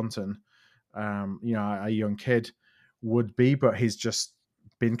 Rhys Staunton, a young kid would be, but he's just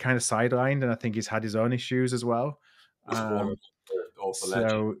been kind of sidelined, and I think he's had his own issues as well.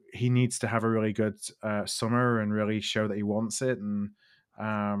 So he needs to have a really good summer and really show that he wants it, and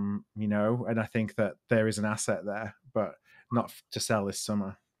and I think that there is an asset there, but not to sell this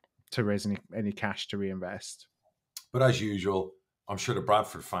summer to raise any cash to reinvest. But as usual, I'm sure the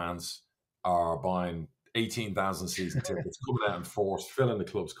Bradford fans are buying 18,000 season tickets, coming out in force, filling the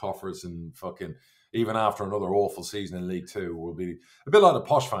club's coffers, and fucking, even after another awful season in League Two, will be a bit like the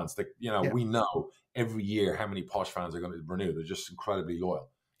posh fans. That, you know, we know every year how many posh fans are going to renew. They're just incredibly loyal.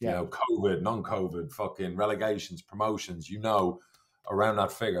 You know, COVID, non-COVID, fucking relegations, promotions, you know, around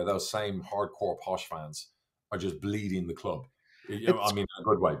that figure, those same hardcore posh fans are just bleeding the club. You know, I mean, in a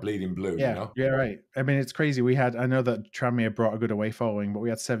good way, bleeding blue, you know? Yeah, right. I mean, it's crazy. I know that Tranmere brought a good away following, but we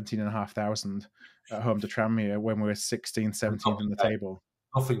had 17,500 at home to Tranmere when we were 16th, 17th in the table.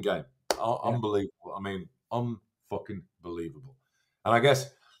 Nothing game. Unbelievable. I mean, unfucking believable. And I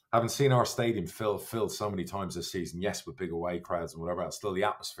guess, having seen our stadium filled so many times this season, yes, with big away crowds and whatever else, still the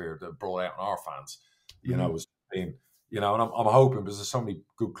atmosphere that brought out in our fans, you know, was being, you know, and I'm hoping, because there's so many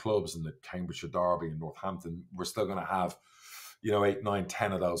good clubs in the Cambridgeshire Derby and Northampton, we're still going to have, you know, 8, 9,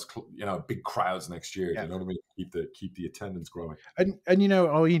 10 of those, you know, big crowds next year. You know what I mean? Keep the attendance growing. And you know,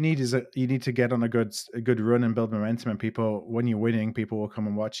 all you need is you need to get on a good run and build momentum, and people, when you're winning, people will come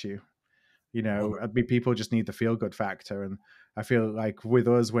and watch you. You know, people just need the feel good factor. And I feel like with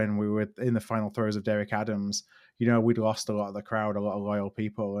us, when we were in the final throes of Derek Adams, you know, we'd lost a lot of the crowd, a lot of loyal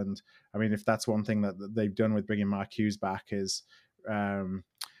people. And I mean, if that's one thing that they've done with bringing Mark Hughes back, is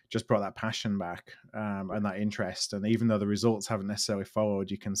just brought that passion back and that interest. And even though the results haven't necessarily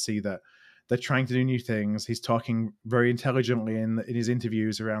followed, you can see that they're trying to do new things. He's talking very intelligently in his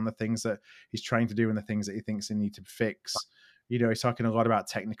interviews around the things that he's trying to do and the things that he thinks they need to fix. You know, he's talking a lot about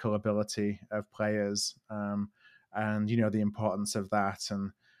technical ability of players and, you know, the importance of that.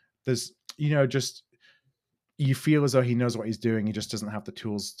 And there's, you know, just, you feel as though he knows what he's doing. He just doesn't have the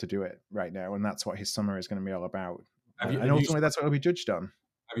tools to do it right now. And that's what his summer is going to be all about. And ultimately, that's what he'll be judged on.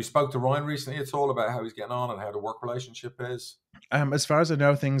 Have you spoke to Ryan recently at all about how he's getting on and how the work relationship is? As far as I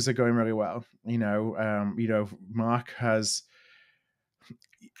know, things are going really well. You know, Mark has,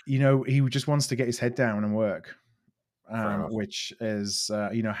 you know, he just wants to get his head down and work. Which is,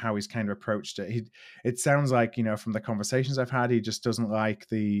 you know, how he's kind of approached it. It sounds like, you know, from the conversations I've had, he just doesn't like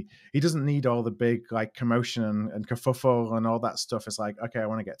he doesn't need all the big like commotion and kerfuffle and all that stuff. It's like, okay, I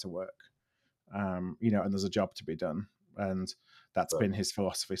want to get to work, you know, and there's a job to be done. And that's been his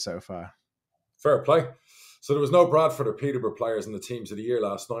philosophy so far. Fair play. So there was no Bradford or Peterborough players in the teams of the year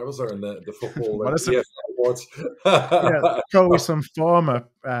last night, was there, in the football awards? Yeah, probably some former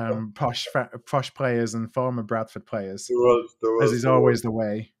posh players and former Bradford players. There was, as is always the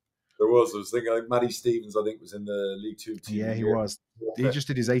way. There was. I was thinking, like, Matty Stevens, I think, was in the League Two team. Yeah, he was. He just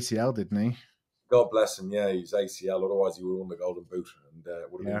did his ACL, didn't he? God bless him. Yeah, he's ACL. Otherwise, he would have won the Golden Boot, and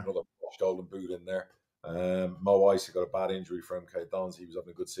would have been another Golden Boot in there. Mo Ice got a bad injury for MK Dons. He was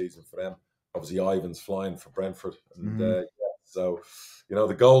having a good season for them. Obviously, Ivan's flying for Brentford. And so, you know,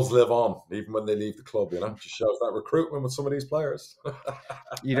 the goals live on, even when they leave the club, you know. It just shows that recruitment with some of these players.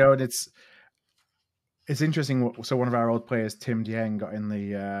 You know, and it's interesting. So one of our old players, Tim Dieng, got in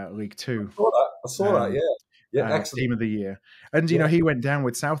the League Two. I saw that, yeah. Yeah, excellent. Team of the year. And, you know, he went down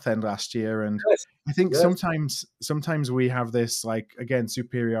with Southend last year. And I think sometimes we have this, like, again,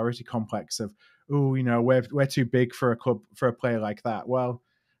 superiority complex of, oh, you know, we're too big for a club, for a player like that. Well,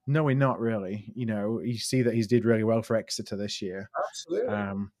 no, we're not really. You know, you see that he's did really well for Exeter this year.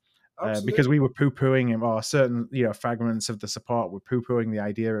 Absolutely. Because we were poo-pooing him, or certain, you know, fragments of the support were poo-pooing the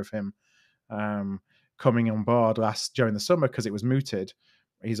idea of him coming on board during the summer because it was mooted.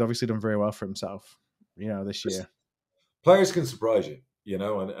 He's obviously done very well for himself, you know, this year. Players can surprise you, you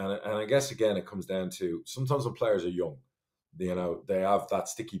know, and I guess, again, it comes down to sometimes when players are young, you know, they have that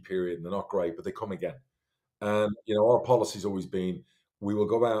sticky period and they're not great, but they come again. And, you know, our policy's always been, we will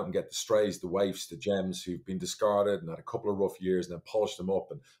go out and get the strays, the waifs, the gems who've been discarded and had a couple of rough years and then polish them up.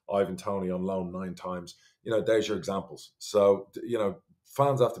 And Ivan Toney on loan 9 times. You know, there's your examples. So, you know,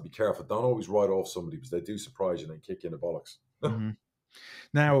 fans have to be careful. Don't always write off somebody because they do surprise you and they kick you in the bollocks.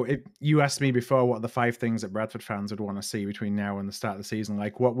 Now, you asked me before what are the 5 things that Bradford fans would want to see between now and the start of the season.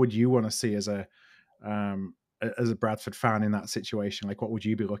 Like, what would you want to see as a Bradford fan in that situation? Like, what would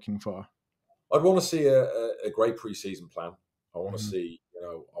you be looking for? I'd want to see a great pre-season plan. I want to see, you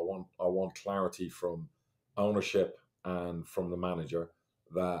know, I want clarity from ownership and from the manager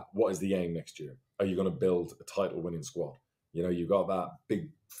that what is the aim next year? Are you going to build a title-winning squad? You know, you've got that big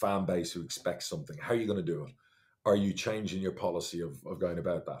fan base who expects something. How are you going to do it? Are you changing your policy of going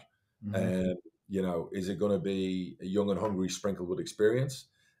about that? And, you know, is it going to be a young and hungry sprinkled with experience?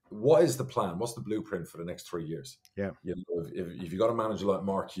 What is the plan? What's the blueprint for the next 3 years? Yeah. You know, if you've got a manager like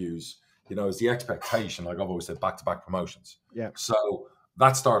Mark Hughes, you know, is the expectation, like I've always said, back-to-back promotions. Yeah. So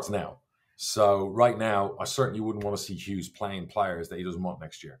that starts now. So right now, I certainly wouldn't want to see Hughes playing players that he doesn't want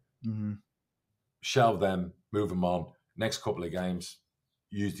next year. shelve them, move them on. Next couple of games,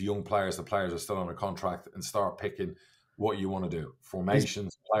 use the young players, the players are still on a contract, and start picking what you want to do.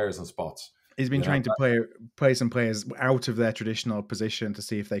 Formations, players and spots. He's been trying to play some players out of their traditional position to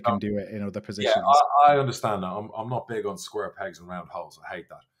see if they can do it in other positions. Yeah, I understand that. I'm not big on square pegs and round holes. I hate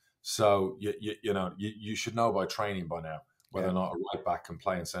that. So you should know by training by now whether or not a right back can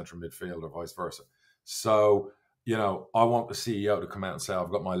play in central midfield or vice versa. So I want the CEO to come out and say,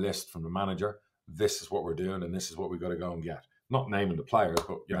 I've got my list from the manager. This is what we're doing, and this is what we've got to go and get. Not naming the players,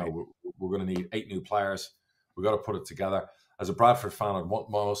 but we're going to need 8 new players. We've got to put it together. As a Bradford fan, I'd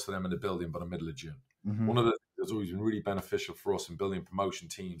want most of them in the building by the middle of June. Mm-hmm. One of the things that's always been really beneficial for us in building promotion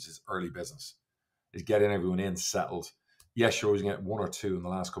teams is early business, is getting everyone in, settled. Yes, you're always going to get 1 or 2 in the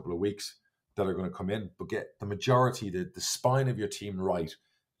last couple of weeks that are going to come in, but get the majority, the spine of your team right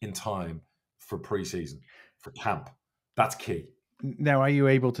in time for pre-season, for camp. That's key. Now, are you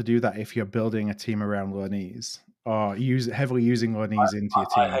able to do that if you're building a team around loanees or heavily using loanees into your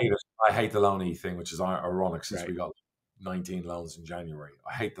team? I hate the loanee thing, which is ironic since we got 19 loans in January.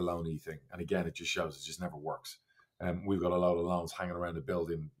 I hate the loanee thing. And again, it just shows it just never works. We've got a load of loans hanging around the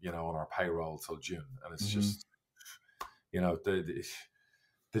building, on our payroll till June. And it's just, they're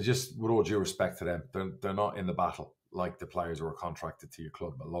just, with all due respect to them, they're not in the battle like the players who are contracted to your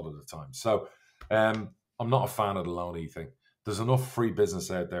club a lot of the time. So I'm not a fan of the loanee thing. There's enough free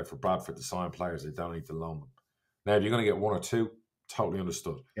business out there for Bradford to sign players. They don't need to loan them. Now, if you're going to get 1 or 2, totally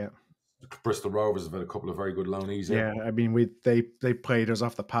understood. Yeah. Bristol Rovers have had a couple of very good loanees. Yeah, I mean, they played us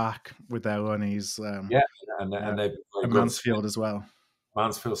off the park with their loanees. And they've Mansfield as well.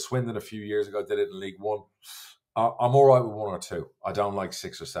 Mansfield, Swindon a few years ago did it in League One. I'm all right with 1 or 2. I don't like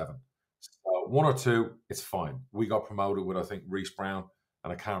 6 or 7. So 1 or 2, it's fine. We got promoted with, I think, Reece Brown,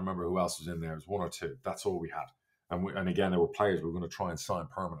 and I can't remember who else was in there. It was 1 or 2. That's all we had. And again, there were players we were going to try and sign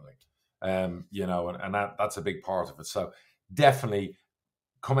permanently. And that's a big part of it. So definitely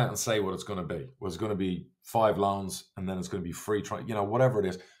come out and say what it's going to be. Well, it's going to be 5 loans, and then it's going to be free. Whatever it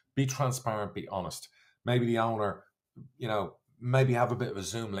is, be transparent, be honest. Maybe the owner, maybe have a bit of a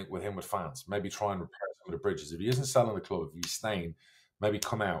Zoom link with him with fans. Maybe try and repair some of the bridges. If he isn't selling the club, if he's staying, maybe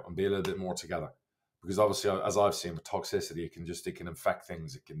come out and be a little bit more together. Because obviously, as I've seen with toxicity, it can infect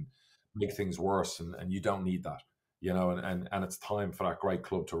things. It can make things worse, and you don't need that. And it's time for that great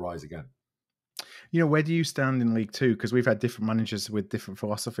club to rise again. Where do you stand in League Two? Because we've had different managers with different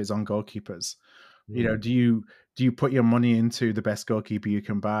philosophies on goalkeepers. Do you put your money into the best goalkeeper you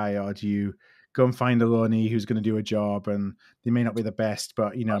can buy, or do you go and find a loanee who's going to do a job and they may not be the best,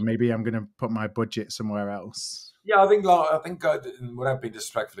 but maybe I'm going to put my budget somewhere else? Yeah, I think without being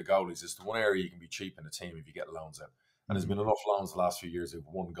disrespectful to goalies, it's the one area you can be cheap in a team if you get loans in. And there's been enough loans the last few years who've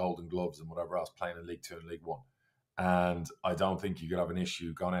won Golden Gloves and whatever else playing in League Two and League One. And I don't think you could have an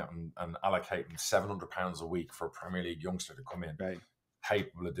issue going out and allocating £700 a week for a Premier League youngster to come in,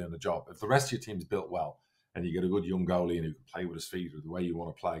 capable of doing the job. If the rest of your team's built well and you get a good young goalie and who can play with his feet or the way you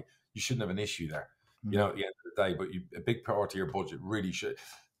want to play, you shouldn't have an issue there. At the end of the day, but a big part of your budget really should.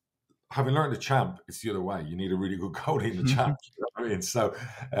 Having learned the champ, it's the other way. You need a really good goalie in the champ. So,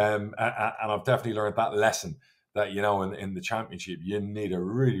 and I've definitely learned that lesson that, in the championship, you need a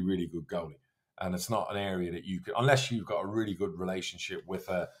really, really good goalie. And it's not an area that you could, unless you've got a really good relationship with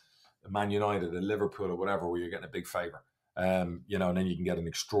a Man United, a Liverpool, or whatever, where you're getting a big favour. And then you can get an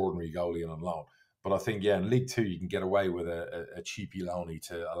extraordinary goalie on loan. But I think, in League Two, you can get away with a cheapy loanee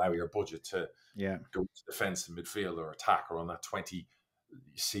to allow your budget to go to defence and midfield or attack, or on that 20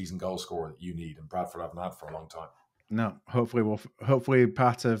 season goal scorer that you need. And Bradford haven't had for a long time. No, hopefully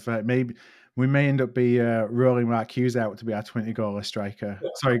part of maybe we may end up be rolling Mark Hughes out to be our 20-goal striker.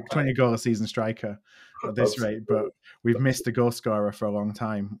 Sorry, 20-goal a season striker at this rate. But we've missed a goal scorer for a long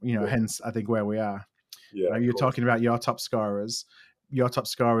time. Hence I think where we are. Yeah, you're talking about your top scorers. Your top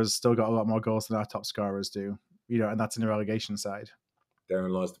scorers still got a lot more goals than our top scorers do. And that's in the relegation side.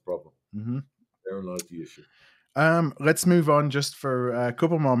 Therein lies the problem. Mm-hmm. Therein lies the issue. Let's move on just for a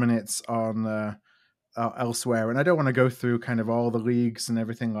couple more minutes on elsewhere. And I don't want to go through kind of all the leagues and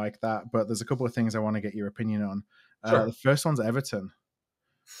everything like that, but there's a couple of things I want to get your opinion on. Sure. The first one's Everton.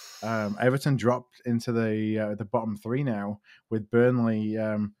 Everton dropped into the bottom 3 now, with Burnley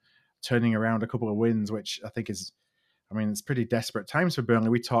turning around a couple of wins, which I think is, it's pretty desperate times for Burnley.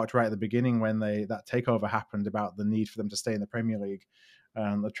 We talked right at the beginning when that takeover happened about the need for them to stay in the Premier League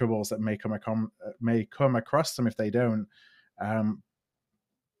and the troubles that may come across them if they don't.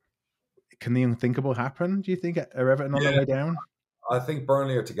 Can the unthinkable happen, do you think? Are Everton on their way down? I think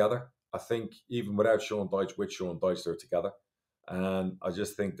Burnley are together. I think even without Sean Dyche, with Sean Dyche, they're together. And I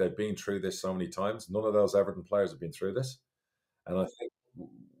just think they've been through this so many times. None of those Everton players have been through this. And I think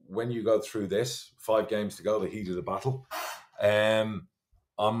when you go through this, 5 games to go, the heat of the battle, I'm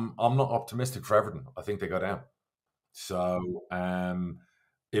not optimistic for Everton. I think they go down. So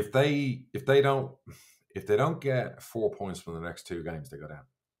if they don't get 4 points from the next 2 games, they go down,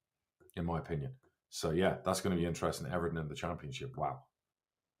 in my opinion. So yeah, that's going to be interesting. Everton in the Championship. Wow.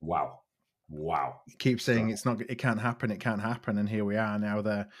 You keep saying it can't happen, and here we are now.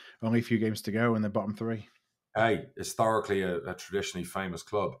 They're only a few games to go in the bottom 3. Hey, historically a traditionally famous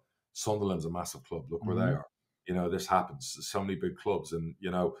club. Sunderland's a massive club. Look where they are. You know, this happens. So many big clubs, and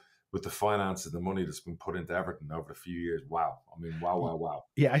you know, with the finances, the money that's been put into Everton over a few years. Wow. I mean, wow.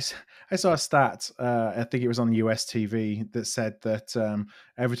 Yeah, I saw a stat, I think it was on US TV, that said that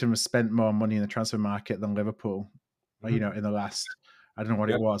Everton has spent more money in the transfer market than Liverpool, you know, in the last, I don't know what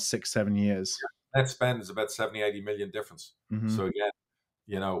it was, 6-7 years. Net spend is about 70-80 million difference. So again,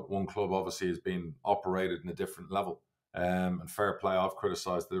 you know, one club obviously has been operated in a different level. And fair play, I've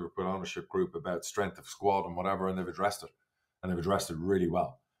criticised the Liverpool ownership group about strength of squad and whatever, and they've addressed it. And they've addressed it really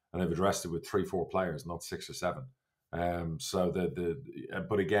well. And they've addressed it with 3-4 players, not 6 or 7.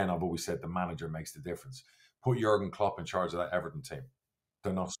 But again, I've always said the manager makes the difference. Put Jurgen Klopp in charge of that Everton team.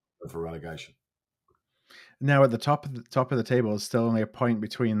 They're not for relegation. Now at the top of the table is still only a point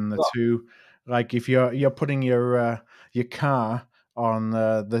between the two. Like if you're putting your car on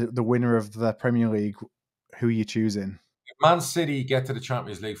the winner of the Premier League, who are you choosing? If Man City get to the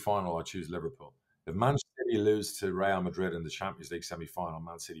Champions League final, I choose Liverpool. If Man City lose to Real Madrid in the Champions League semi-final,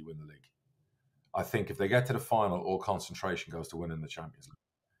 Man City win the league. I think if they get to the final, all concentration goes to winning the Champions League.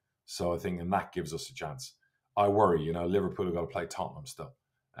 So I think, and that gives us a chance. I worry, you know, Liverpool have got to play Tottenham still.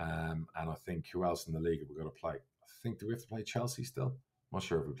 And I think who else in the league have we got to play? I think, do we have to play Chelsea still? I'm not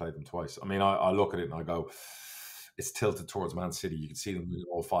sure if we played them twice. I mean, I look at it and I go, it's tilted towards Man City. You can see them win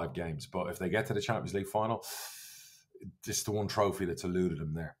all 5 games. But if they get to the Champions League final, it's the one trophy that's eluded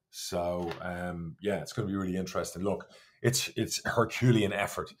them there. So, yeah, it's going to be really interesting. Look, it's Herculean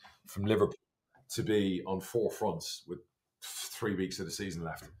effort from Liverpool to be on 4 fronts with 3 weeks of the season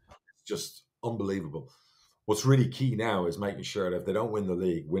left. It's just unbelievable. What's really key now is making sure that if they don't win the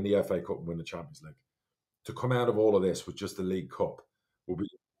league, win the FA Cup and win the Champions League, to come out of all of this with just the League Cup will be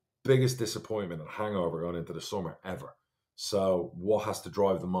the biggest disappointment and hangover going into the summer ever. So what has to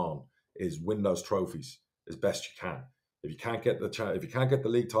drive them on is win those trophies as best you can. If you can't get the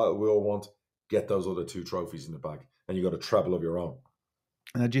league title we all want, get those other 2 trophies in the bag, and you got a treble of your own.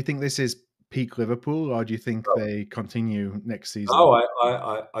 Now, do you think this is peak Liverpool, or do you think they continue next season? Oh,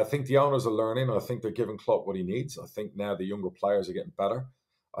 I think the owners are learning. I think they're giving Klopp what he needs. I think now the younger players are getting better.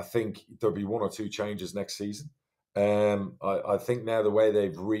 I think there'll be 1 or 2 changes next season. I think now the way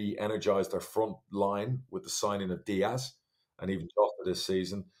they've re-energized their front line with the signing of Diaz and even Jota this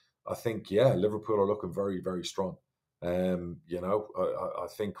season, I think, yeah, Liverpool are looking very, very strong. You know, I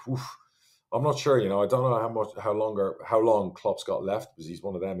think, I'm not sure, you know, I don't know how long Klopp's got left, because he's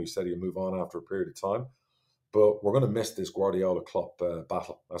one of them who said he'll move on after a period of time. But we're going to miss this Guardiola-Klopp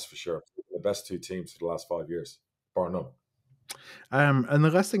battle, that's for sure. The best 2 teams for the last 5 years, bar none. And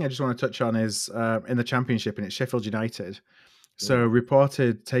the last thing I just want to touch on is in the Championship, and it's Sheffield United. So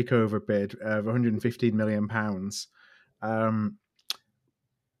reported takeover bid of £115 million.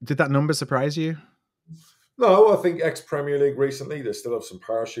 Did that number surprise you? No, I think ex-Premier League recently, they still have some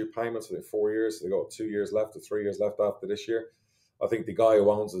parachute payments. They have 4 years. They got 2 years left or 3 years left after this year. I think the guy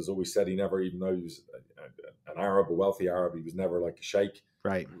who owns it has always said he never, even though he was an Arab, a wealthy Arab, he was never like a sheikh.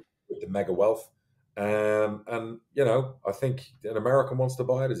 Right. With the mega wealth. And, you know, I think an American wants to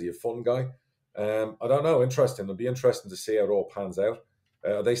buy it. Is he a fun guy? I don't know. Interesting. It'll be interesting to see how it all pans out.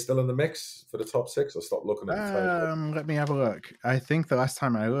 Are they still in the mix for the top 6? I'll stop looking at the table. Let me have a look. I think the last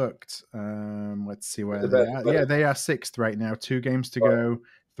time I looked, let's see where they are. Yeah, they are 6th right now. 2 games to go,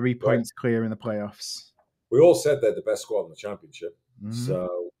 3 points clear in the playoffs. We all said they're the best squad in the Championship.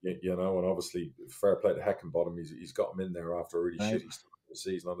 So, you know, and obviously fair play to Heckenbottom. He's got him in there after a really shitty start of the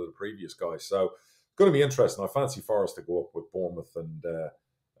season under the previous guy. So it's going to be interesting. I fancy Forest to go up with Bournemouth and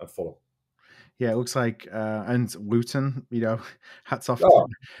Fulham. Yeah, it looks like, and Luton, you know, hats off. Oh.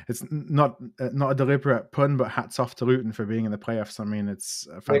 It's not a deliberate pun, but hats off to Luton for being in the playoffs. I mean, it's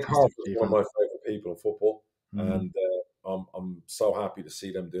a fantastic achievement. One of my favourite people in football, and I'm so happy to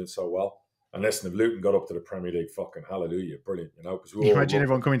see them doing so well. And listen, if Luton got up to the Premier League, fucking hallelujah, brilliant, you know. Because you imagine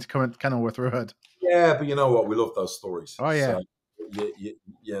everyone coming to Kenilworth Road. Yeah, but you know what? We love those stories. Oh yeah. So,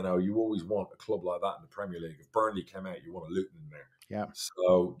 you know, you always want a club like that in the Premier League. If Burnley came out, you want a Luton in there. Yeah.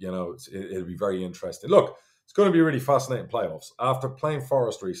 So, you know, it'll be very interesting. Look, it's going to be really fascinating playoffs. After playing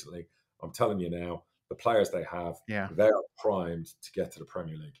Forest recently, I'm telling you now, the players they have, they're primed to get to the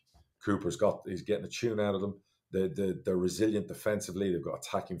Premier League. He's getting a tune out of them. They're resilient defensively. They've got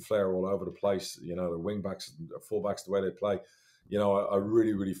attacking flair all over the place. You know, their wing backs, full backs, the way they play. You know, I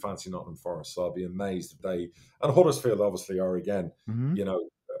really, really fancy Nottingham Forest. So I'll be amazed if they, and Huddersfield obviously are again, you know,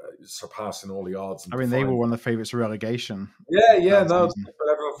 surpassing all the odds. And I mean, they were one of the favourites for relegation. Yeah, no,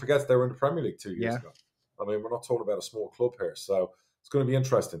 but everyone forgets they were in the Premier League 2 years ago. I mean, we're not talking about a small club here. So it's going to be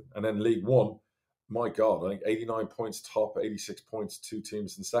interesting. And then League One, my God, I think 89 points top, 86 points, 2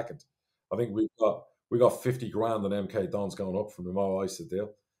 teams in second. I think we got 50 grand on MK Dons going up from the Mo Isa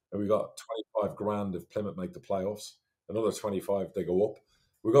deal. And we got 25 grand if Plymouth make the playoffs. Another 25 if they go up.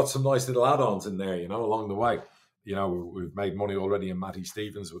 We've got some nice little add-ons in there, you know, along the way. You know, we've made money already in Matty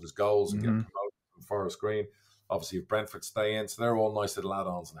Stevens with his goals and getting promoted from Forest Green. Obviously, if Brentford stay in, so they're all nice little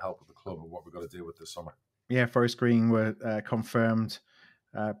add-ons and help with the club and what we've got to do with this summer. Yeah, Forest Green were confirmed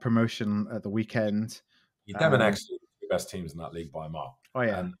promotion at the weekend. Them and Exeter are the best teams in that league by a mile. Oh,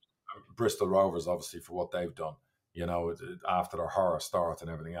 yeah. And Bristol Rovers, obviously, for what they've done, you know, after their horror start and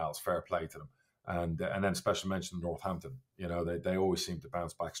everything else, fair play to them. And then special mention Northampton. You know, they always seem to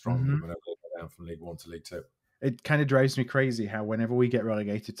bounce back strongly whenever they go down from League One to League Two. It kind of drives me crazy how whenever we get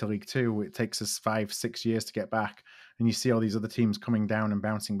relegated to League Two, it takes us 5-6 years to get back. And you see all these other teams coming down and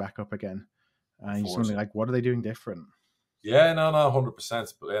bouncing back up again. And you're just wondering, like, what are they doing different? Yeah, no,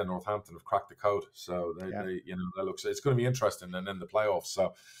 100%. But yeah, Northampton have cracked the code. So they you know, it's going to be interesting. And then the playoffs.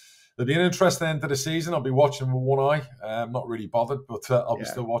 So it'll be an interesting end to the season. I'll be watching with one eye. I'm not really bothered, but I'll be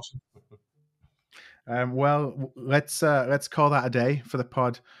still watching. Well, let's call that a day for the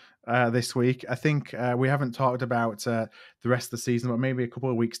pod this week. I think we haven't talked about the rest of the season, but maybe a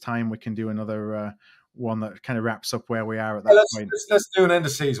couple of weeks' time we can do another one that kind of wraps up where we are at that point. Let's do an end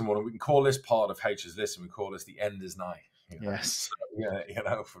of season one, and we can call this part of H is This, and we call this the End Is Nigh. You know? Yes. So, yeah, you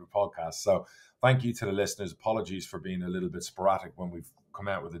know, for the podcast. So thank you to the listeners. Apologies for being a little bit sporadic when we've come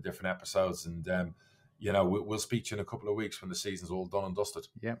out with the different episodes, and you know, we'll speak to you in a couple of weeks when the season's all done and dusted.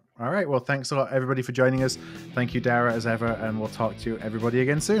 Yeah. All right. Well, thanks a lot, everybody, for joining us. Thank you, Darragh, as ever, and we'll talk to you, everybody,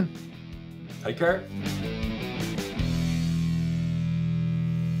 again soon. Take care.